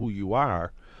to know who you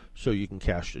are, so you can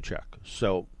cash the check.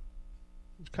 So,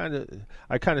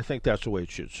 I kind of think that's the way it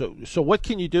should. So what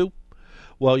can you do?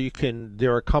 Well,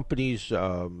 there are companies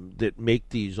that make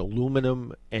these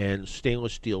aluminum and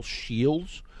stainless steel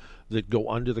shields that go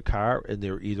under the car, and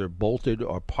they're either bolted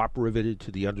or pop riveted to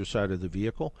the underside of the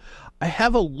vehicle. I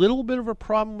have a little bit of a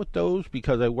problem with those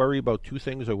because I worry about two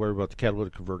things. I worry about the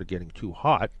catalytic converter getting too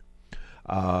hot.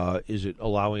 Is it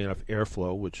allowing enough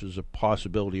airflow, which is a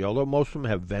possibility, although most of them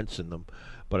have vents in them,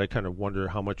 but I kind of wonder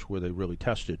how much were they really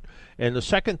tested. And the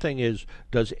second thing is,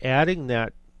 does adding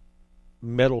that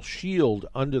metal shield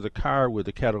under the car where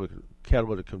the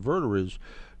catalytic converter is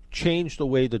change the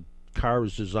way the car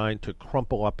is designed to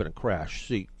crumple up in a crash?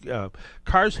 See,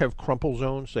 cars have crumple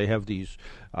zones. They have these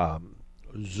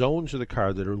zones of the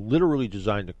car that are literally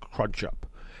designed to crunch up.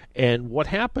 And what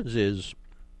happens is,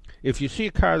 if you see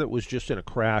a car that was just in a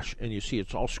crash and you see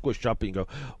it's all squished up and you go,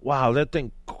 wow, that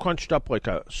thing crunched up like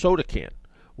a soda can.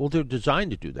 Well, they're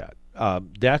designed to do that.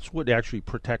 That's what actually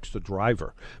protects the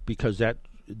driver, because that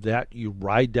you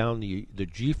ride down the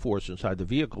G-force inside the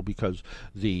vehicle, because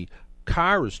the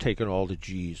car is taking all the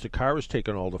G's, the car is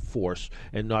taking all the force,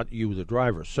 and not you, the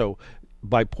driver. So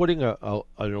by putting an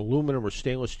aluminum or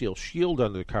stainless steel shield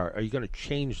under the car, are you going to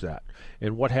change that?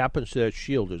 And what happens to that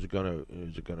shield? Is it going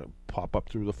to pop up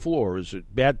through the floor? Is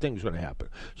it bad things going to happen?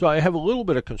 So I have a little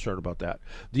bit of concern about that.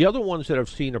 The other ones that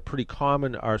I've seen are pretty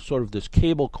common are sort of this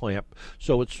cable clamp.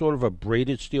 So it's sort of a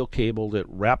braided steel cable that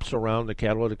wraps around the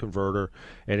catalytic converter,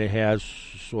 and it has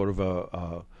sort of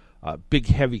a big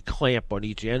heavy clamp on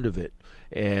each end of it,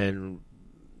 and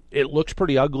it looks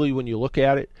pretty ugly when you look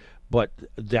at it. But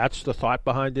that's the thought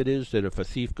behind it, is that if a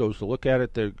thief goes to look at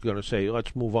it, they're going to say,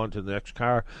 let's move on to the next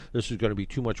car. This is going to be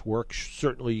too much work.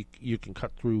 Certainly you can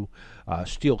cut through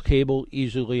steel cable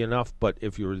easily enough, but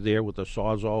if you're there with a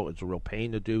Sawzall, it's a real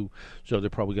pain to do, so they're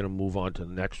probably going to move on to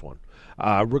the next one.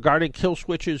 Regarding kill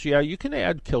switches, yeah, you can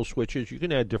add kill switches. You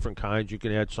can add different kinds. You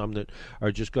can add some that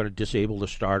are just going to disable the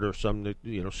starter, some that,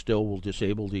 still will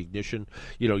disable the ignition.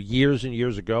 Years and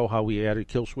years ago, how we added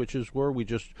kill switches were we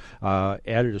just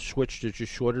added a switch that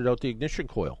just shorted out the ignition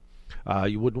coil.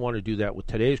 You wouldn't want to do that with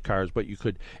today's cars, but you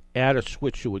could add a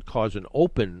switch that would cause an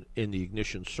open in the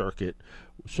ignition circuit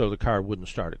so the car wouldn't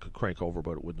start. It could crank over,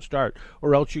 but it wouldn't start.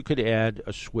 Or else you could add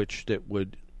a switch that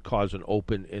would cause an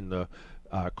open in the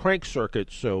crank circuit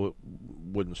so it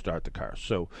wouldn't start the car.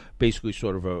 So basically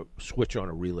sort of a switch on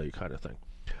a relay kind of thing.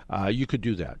 You could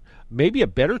do that. Maybe a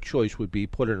better choice would be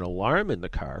put an alarm in the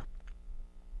car.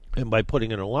 And by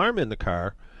putting an alarm in the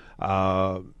car,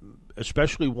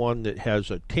 especially one that has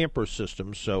a tamper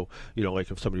system, so, like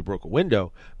if somebody broke a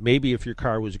window, maybe if your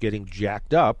car was getting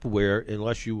jacked up, where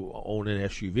unless you own an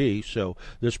SUV, so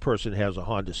this person has a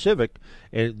Honda Civic,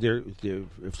 and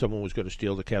if someone was going to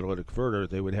steal the catalytic converter,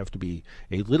 they would have to be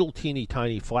a little teeny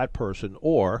tiny flat person,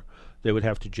 or they would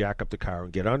have to jack up the car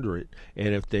and get under it.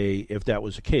 And if that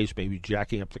was the case, maybe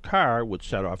jacking up the car would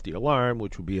set off the alarm,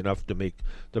 which would be enough to make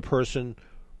the person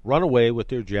run away with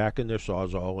their jack and their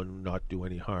Sawzall and not do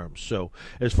any harm. So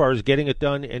as far as getting it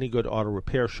done, any good auto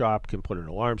repair shop can put an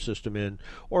alarm system in,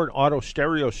 or an auto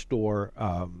stereo store.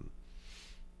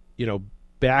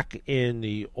 Back in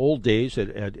the old days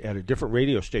at a different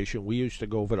radio station, we used to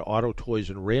go over to Auto Toys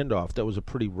in Randolph. That was a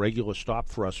pretty regular stop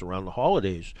for us around the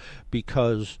holidays,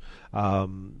 because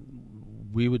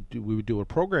we would do a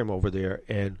program over there,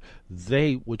 and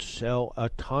they would sell a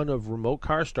ton of remote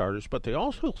car starters, but they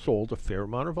also sold a fair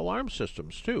amount of alarm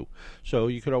systems too. So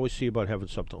you could always see about having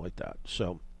something like that.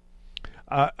 So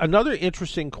another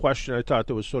interesting question I thought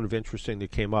that was sort of interesting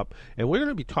that came up, and we're going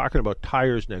to be talking about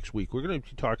tires next week. We're going to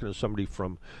be talking to somebody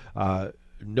from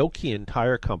Nokian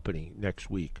Tire Company next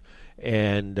week,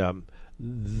 and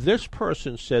this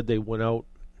person said they went out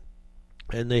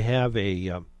and they have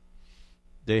a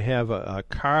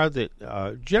car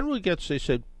that generally gets, they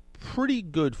said, pretty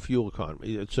good fuel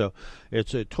economy. It's a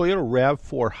Toyota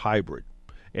RAV4 hybrid,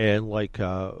 and like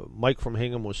Mike from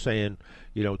Hingham was saying,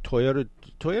 Toyota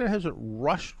hasn't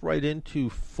rushed right into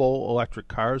full electric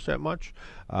cars that much,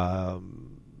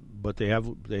 but they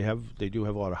do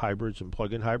have a lot of hybrids and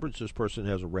plug-in hybrids. This person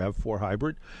has a RAV4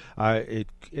 hybrid. It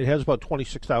has about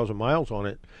 26,000 miles on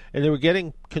it, and they were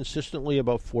getting consistently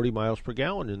about 40 miles per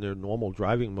gallon in their normal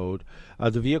driving mode.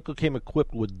 The vehicle came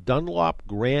equipped with Dunlop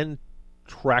Grand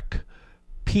Trek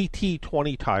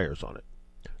PT20 tires on it.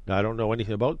 Now, I don't know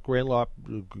anything about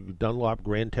Dunlop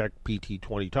Grand Tech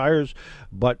PT20 tires,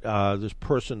 but this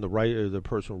person, the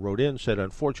person who wrote in, said,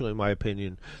 unfortunately, in my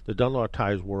opinion, the Dunlop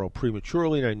tires wore out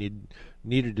prematurely, and I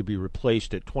needed to be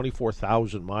replaced at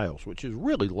 24,000 miles, which is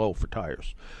really low for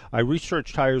tires. I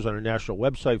researched tires on a national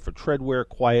website for tread wear,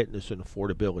 quietness, and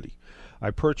affordability.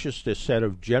 I purchased a set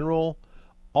of General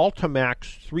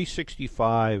Ultimax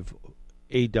 365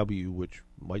 AW, which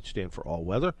might stand for all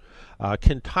weather.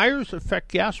 Can tires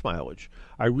affect gas mileage?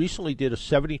 I recently did a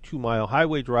 72-mile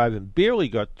highway drive and barely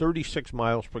got 36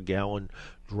 miles per gallon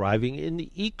driving in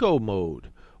the eco mode.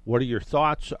 What are your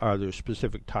thoughts? Are there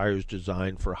specific tires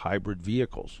designed for hybrid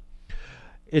vehicles?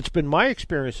 It's been my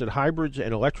experience that hybrids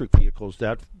and electric vehicles,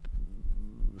 that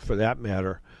for that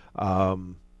matter,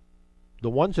 the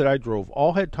ones that I drove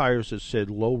all had tires that said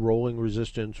low rolling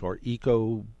resistance or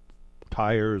eco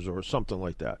tires or something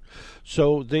like that.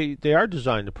 So they are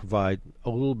designed to provide a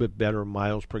little bit better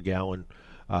miles per gallon,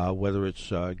 whether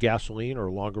it's gasoline or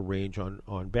longer range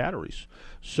on batteries.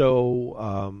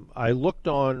 So I looked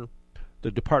on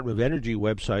the Department of Energy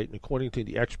website, and according to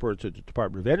the experts at the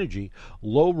Department of Energy,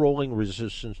 low rolling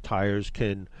resistance tires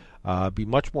can be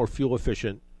much more fuel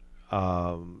efficient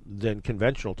than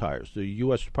conventional tires. The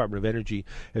U.S. Department of Energy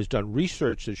has done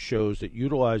research that shows that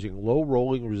utilizing low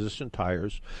rolling resistant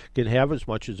tires can have as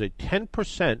much as a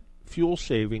 10% fuel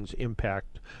savings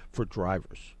impact for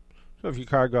drivers. So if your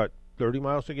car got 30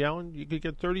 miles per gallon, you could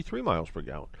get 33 miles per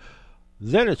gallon.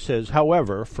 Then it says,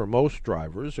 however, for most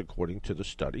drivers, according to the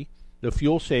study, the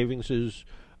fuel savings is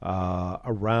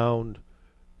around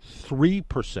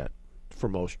 3% for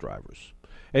most drivers.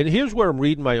 And here's where I'm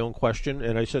reading my own question,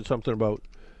 and I said something about,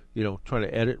 trying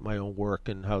to edit my own work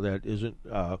and how that isn't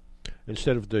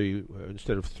instead of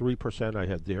 3%, I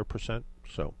had their percent.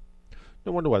 So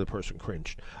no wonder why the person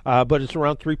cringed. But it's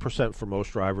around 3% for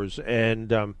most drivers,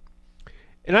 and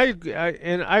And I agree,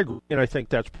 and I think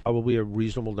that's probably a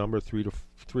reasonable number, 3 to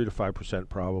 5%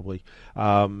 probably.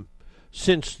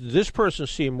 Since this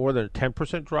person's seeing more than a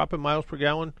 10% drop in miles per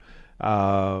gallon,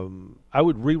 I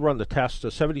would rerun the test. A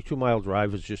 72-mile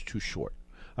drive is just too short.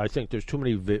 I think there's too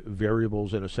many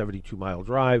variables in a 72-mile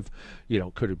drive.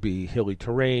 Could it be hilly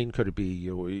terrain? Could it be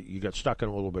you got stuck in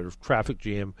a little bit of traffic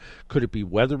jam? Could it be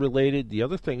weather related? The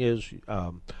other thing is,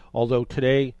 although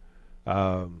today,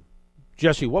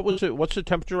 Jesse, what's the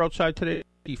temperature outside today?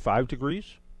 85 degrees?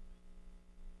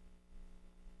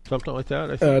 Something like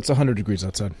that, I think. It's 100 degrees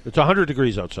outside. It's 100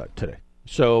 degrees outside today.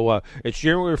 So it's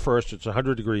January 1st. It's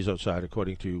 100 degrees outside,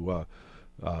 according to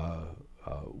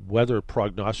weather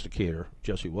prognosticator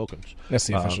Jesse Wilkins. That's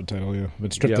the official title, yeah. I've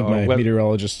been stripped of my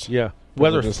meteorologist. Yeah.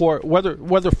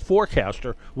 Weather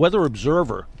forecaster, weather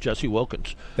observer Jesse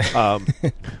Wilkins.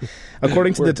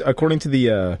 According to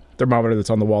the thermometer that's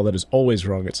on the wall that is always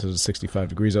wrong, it says 65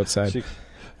 degrees outside.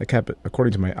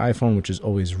 According to my iPhone, which is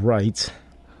always right,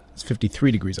 it's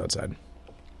 53 degrees outside.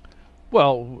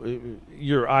 Well,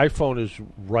 your iPhone is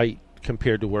right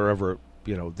compared to wherever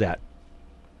that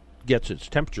gets its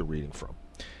temperature reading from.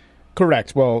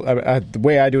 Correct. Well, the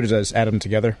way I do it is I just add them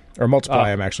together, or multiply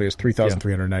them, actually. It's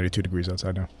 3,392 degrees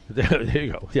outside now. There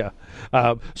you go, yeah.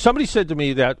 Somebody said to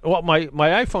me that, well, my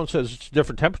iPhone says it's a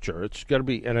different temperature. It's got to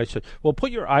be, and I said, well,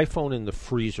 put your iPhone in the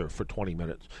freezer for 20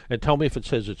 minutes and tell me if it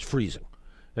says it's freezing.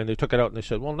 And they took it out and they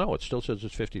said, well, no, it still says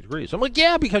it's 50 degrees. I'm like,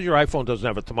 yeah, because your iPhone doesn't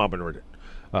have a thermometer in it.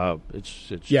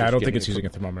 It's I don't think it's using a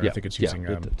thermometer. I think it's using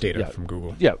data from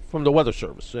Google. Yeah, from the Weather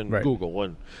Service and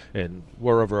Google and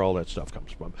wherever all that stuff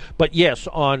comes from. But yes,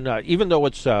 on even though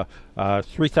it's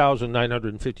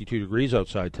 3,952 degrees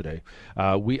outside today,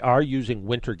 we are using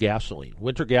winter gasoline.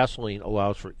 Winter gasoline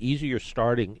allows for easier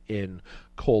starting in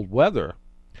cold weather,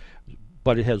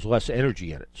 but it has less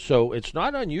energy in it. So it's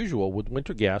not unusual with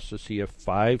winter gas to see a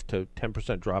 5 to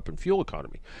 10% drop in fuel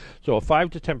economy. So a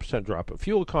 5 to 10% drop in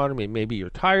fuel economy, maybe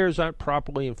your tires aren't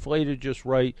properly inflated just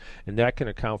right, and that can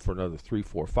account for another 3,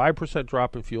 4, 5%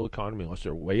 drop in fuel economy unless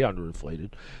they're way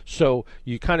underinflated. So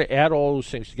you kind of add all those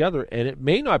things together, and it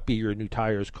may not be your new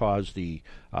tires cause the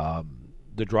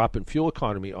drop in fuel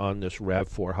economy on this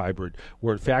RAV4 hybrid,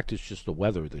 where in fact it's just the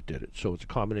weather that did it. So it's a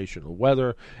combination of the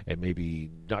weather and maybe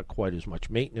not quite as much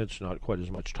maintenance, not quite as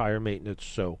much tire maintenance.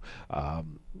 So,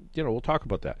 we'll talk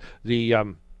about that. The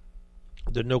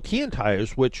Nokian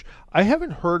tires, which I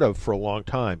haven't heard of for a long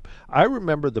time. I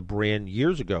remember the brand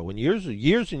years ago. And years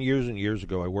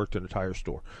ago, I worked in a tire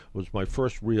store. It was my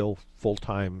first real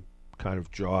full-time kind of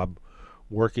job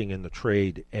working in the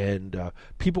trade, and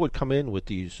people would come in with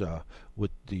these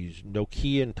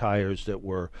Nokian tires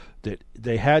that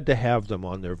they had to have them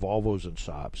on their Volvos and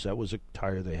Saabs. That was a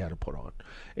tire they had to put on,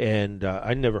 and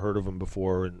I never heard of them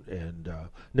before, and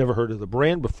never heard of the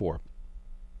brand before.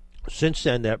 Since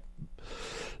then, that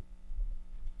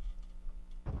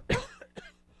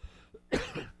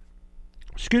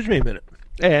excuse me a minute,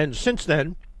 and since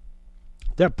then,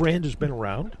 that brand has been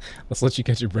around. Let's let you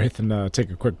catch your breath and take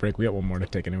a quick break. We got one more to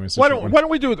take anyways. Why don't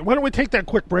we take that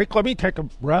quick break? Let me take a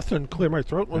breath and clear my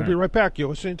throat. We'll be right back. You're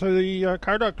listening to the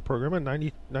Car Doctor program on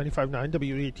 95.9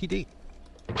 WATD.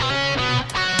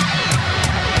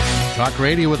 Talk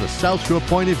radio with a South Shore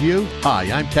point of view.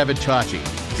 Hi, I'm Kevin Tachi.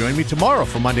 Join me tomorrow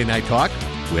for Monday Night Talk,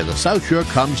 where the South Shore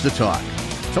comes to talk.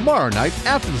 Tomorrow night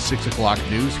after the 6 o'clock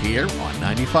news here on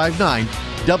 95.9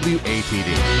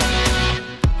 WATD.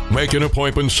 Make an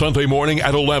appointment Sunday morning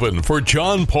at 11 for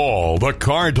John Paul, the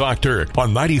Car Doctor,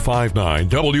 on 95.9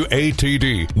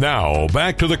 WATD. Now,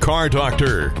 back to the Car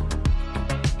Doctor.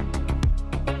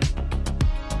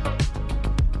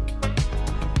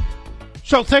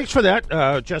 So thanks for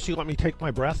that, Jesse. Let me take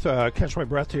my breath, catch my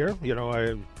breath here.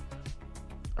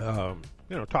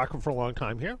 Talking for a long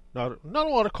time here. Not a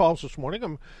lot of calls this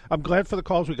morning. I'm glad for the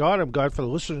calls we got. I'm glad for the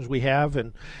listeners we have,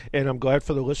 and I'm glad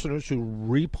for the listeners who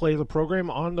replay the program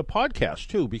on the podcast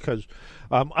too. Because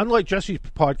unlike Jesse's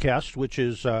podcast, which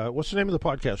is what's the name of the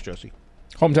podcast, Jesse?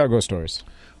 Hometown Ghost Stories.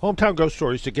 Hometown Ghost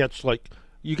Stories. It gets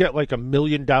you get 1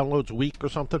 million downloads a week or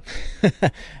something.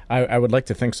 I would like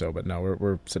to think so, but no,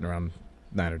 we're sitting around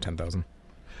 9 or 10,000.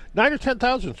 9 or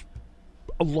 10,000.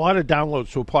 A lot of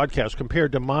downloads to a podcast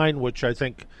compared to mine, which I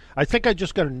think I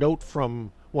just got a note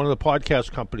from one of the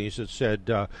podcast companies that said,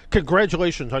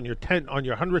 "Congratulations on your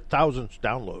 100,000th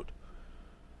download."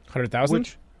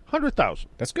 100,000? 100,000.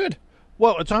 That's good.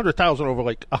 Well, it's 100,000 over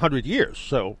 100 years,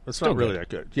 so it's still not really good. that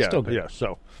good. Yeah, still good. Yeah.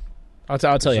 So I'll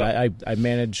tell you, I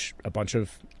manage a bunch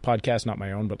of podcasts, not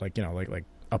my own, but like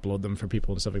upload them for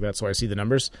people and stuff like that. So I see the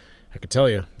numbers. I could tell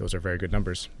you those are very good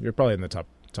numbers. You're probably in the top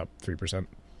 3%.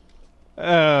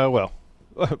 Well,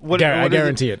 I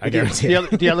guarantee it. I guarantee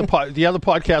it. The other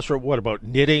podcasts are what about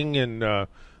knitting and that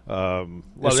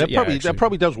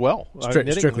probably does well.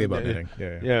 Strictly about knitting.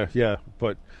 Yeah.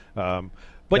 But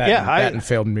that and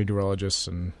failed meteorologists,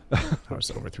 and I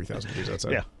was over 3,000 degrees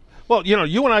outside. Yeah. Well,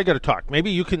 you and I got to talk.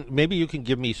 Maybe you can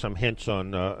give me some hints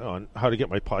on how to get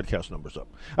my podcast numbers up.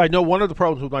 I know one of the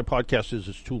problems with my podcast is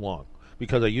it's too long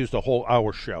because I used a whole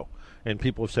hour show, and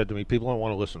people have said to me people don't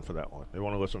want to listen for that long. They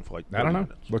want to listen for like 30 I don't know.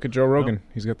 minutes. Look at Joe Rogan. No?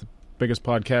 He's got the biggest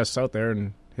podcasts out there,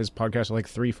 and his podcasts are like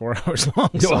 3-4 hours long.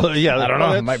 So I don't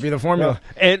know. It might be the formula.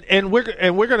 And we're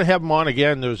going to have him on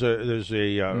again. There's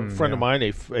a friend of mine,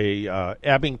 a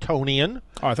Abingtonian.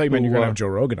 Oh, I thought you meant you were going to have Joe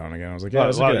Rogan on again. I was like, yeah,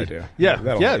 that's a good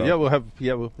idea.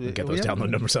 We'll get those download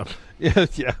numbers up.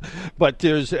 Yeah. But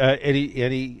there's and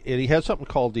he has something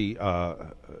called the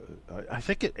I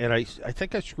think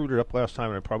I screwed it up last time,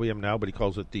 and I probably am now. But he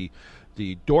calls it the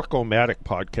Dorkomatic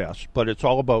podcast. But it's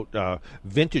all about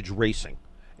vintage racing.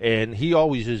 And he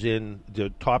always is in the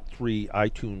top 3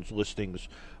 iTunes listings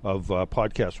of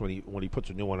podcasts when he puts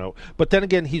a new one out. But then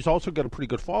again, he's also got a pretty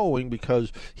good following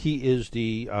because he is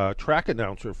the track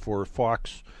announcer for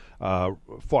Fox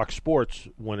Sports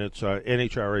when it's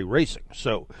NHRA racing.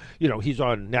 So he's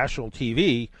on national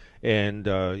TV, and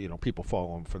people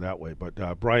follow him for that way.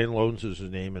 But Brian Loans is his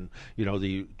name, and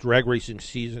the drag racing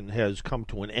season has come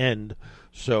to an end,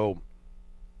 so.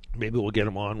 Maybe we'll get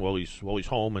him on while he's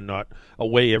home and not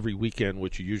away every weekend,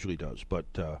 which he usually does. But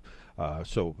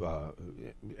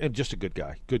and just a good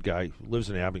guy. Good guy. Lives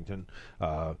in Abington.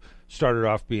 Started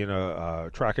off being a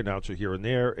track announcer here and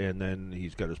there, and then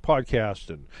he's got his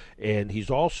podcast, and he's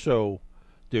also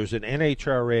there's an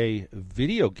NHRA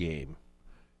video game,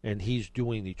 and he's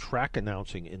doing the track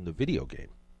announcing in the video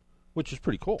game, which is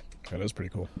pretty cool. That is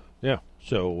pretty cool. Yeah.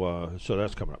 So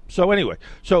that's coming up. So anyway,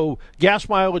 gas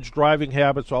mileage, driving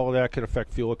habits, all of that can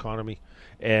affect fuel economy.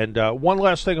 And one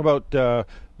last thing about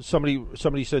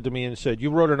somebody said to me and said, you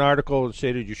wrote an article and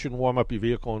stated you shouldn't warm up your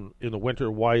vehicle in the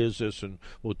winter. Why is this? And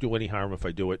will it do any harm if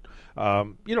I do it?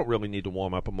 You don't really need to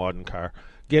warm up a modern car.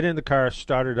 Get in the car,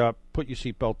 start it up, put your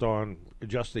seatbelt on,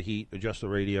 adjust the heat, adjust the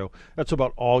radio. That's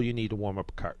about all you need to warm up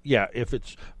a car. Yeah, if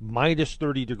it's minus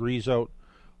 30 degrees out,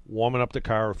 warming up the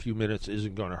car a few minutes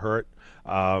isn't going to hurt.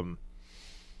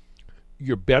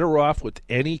 You're better off with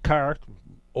any car,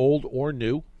 old or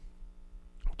new,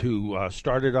 to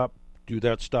start it up, do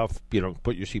that stuff,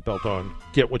 put your seatbelt on,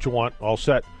 get what you want, all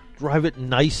set. Drive it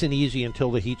nice and easy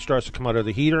until the heat starts to come out of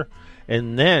the heater,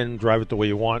 and then drive it the way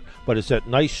you want. But it's that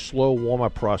nice, slow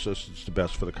warm-up process that's the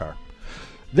best for the car.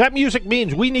 That music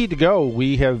means we need to go.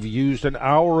 We have used an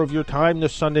hour of your time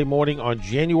this Sunday morning on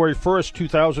January 1st,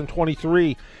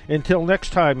 2023. Until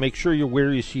next time, make sure you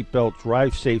wear your seatbelt,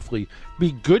 drive safely,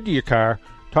 be good to your car.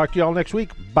 Talk to you all next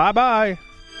week. Bye-bye.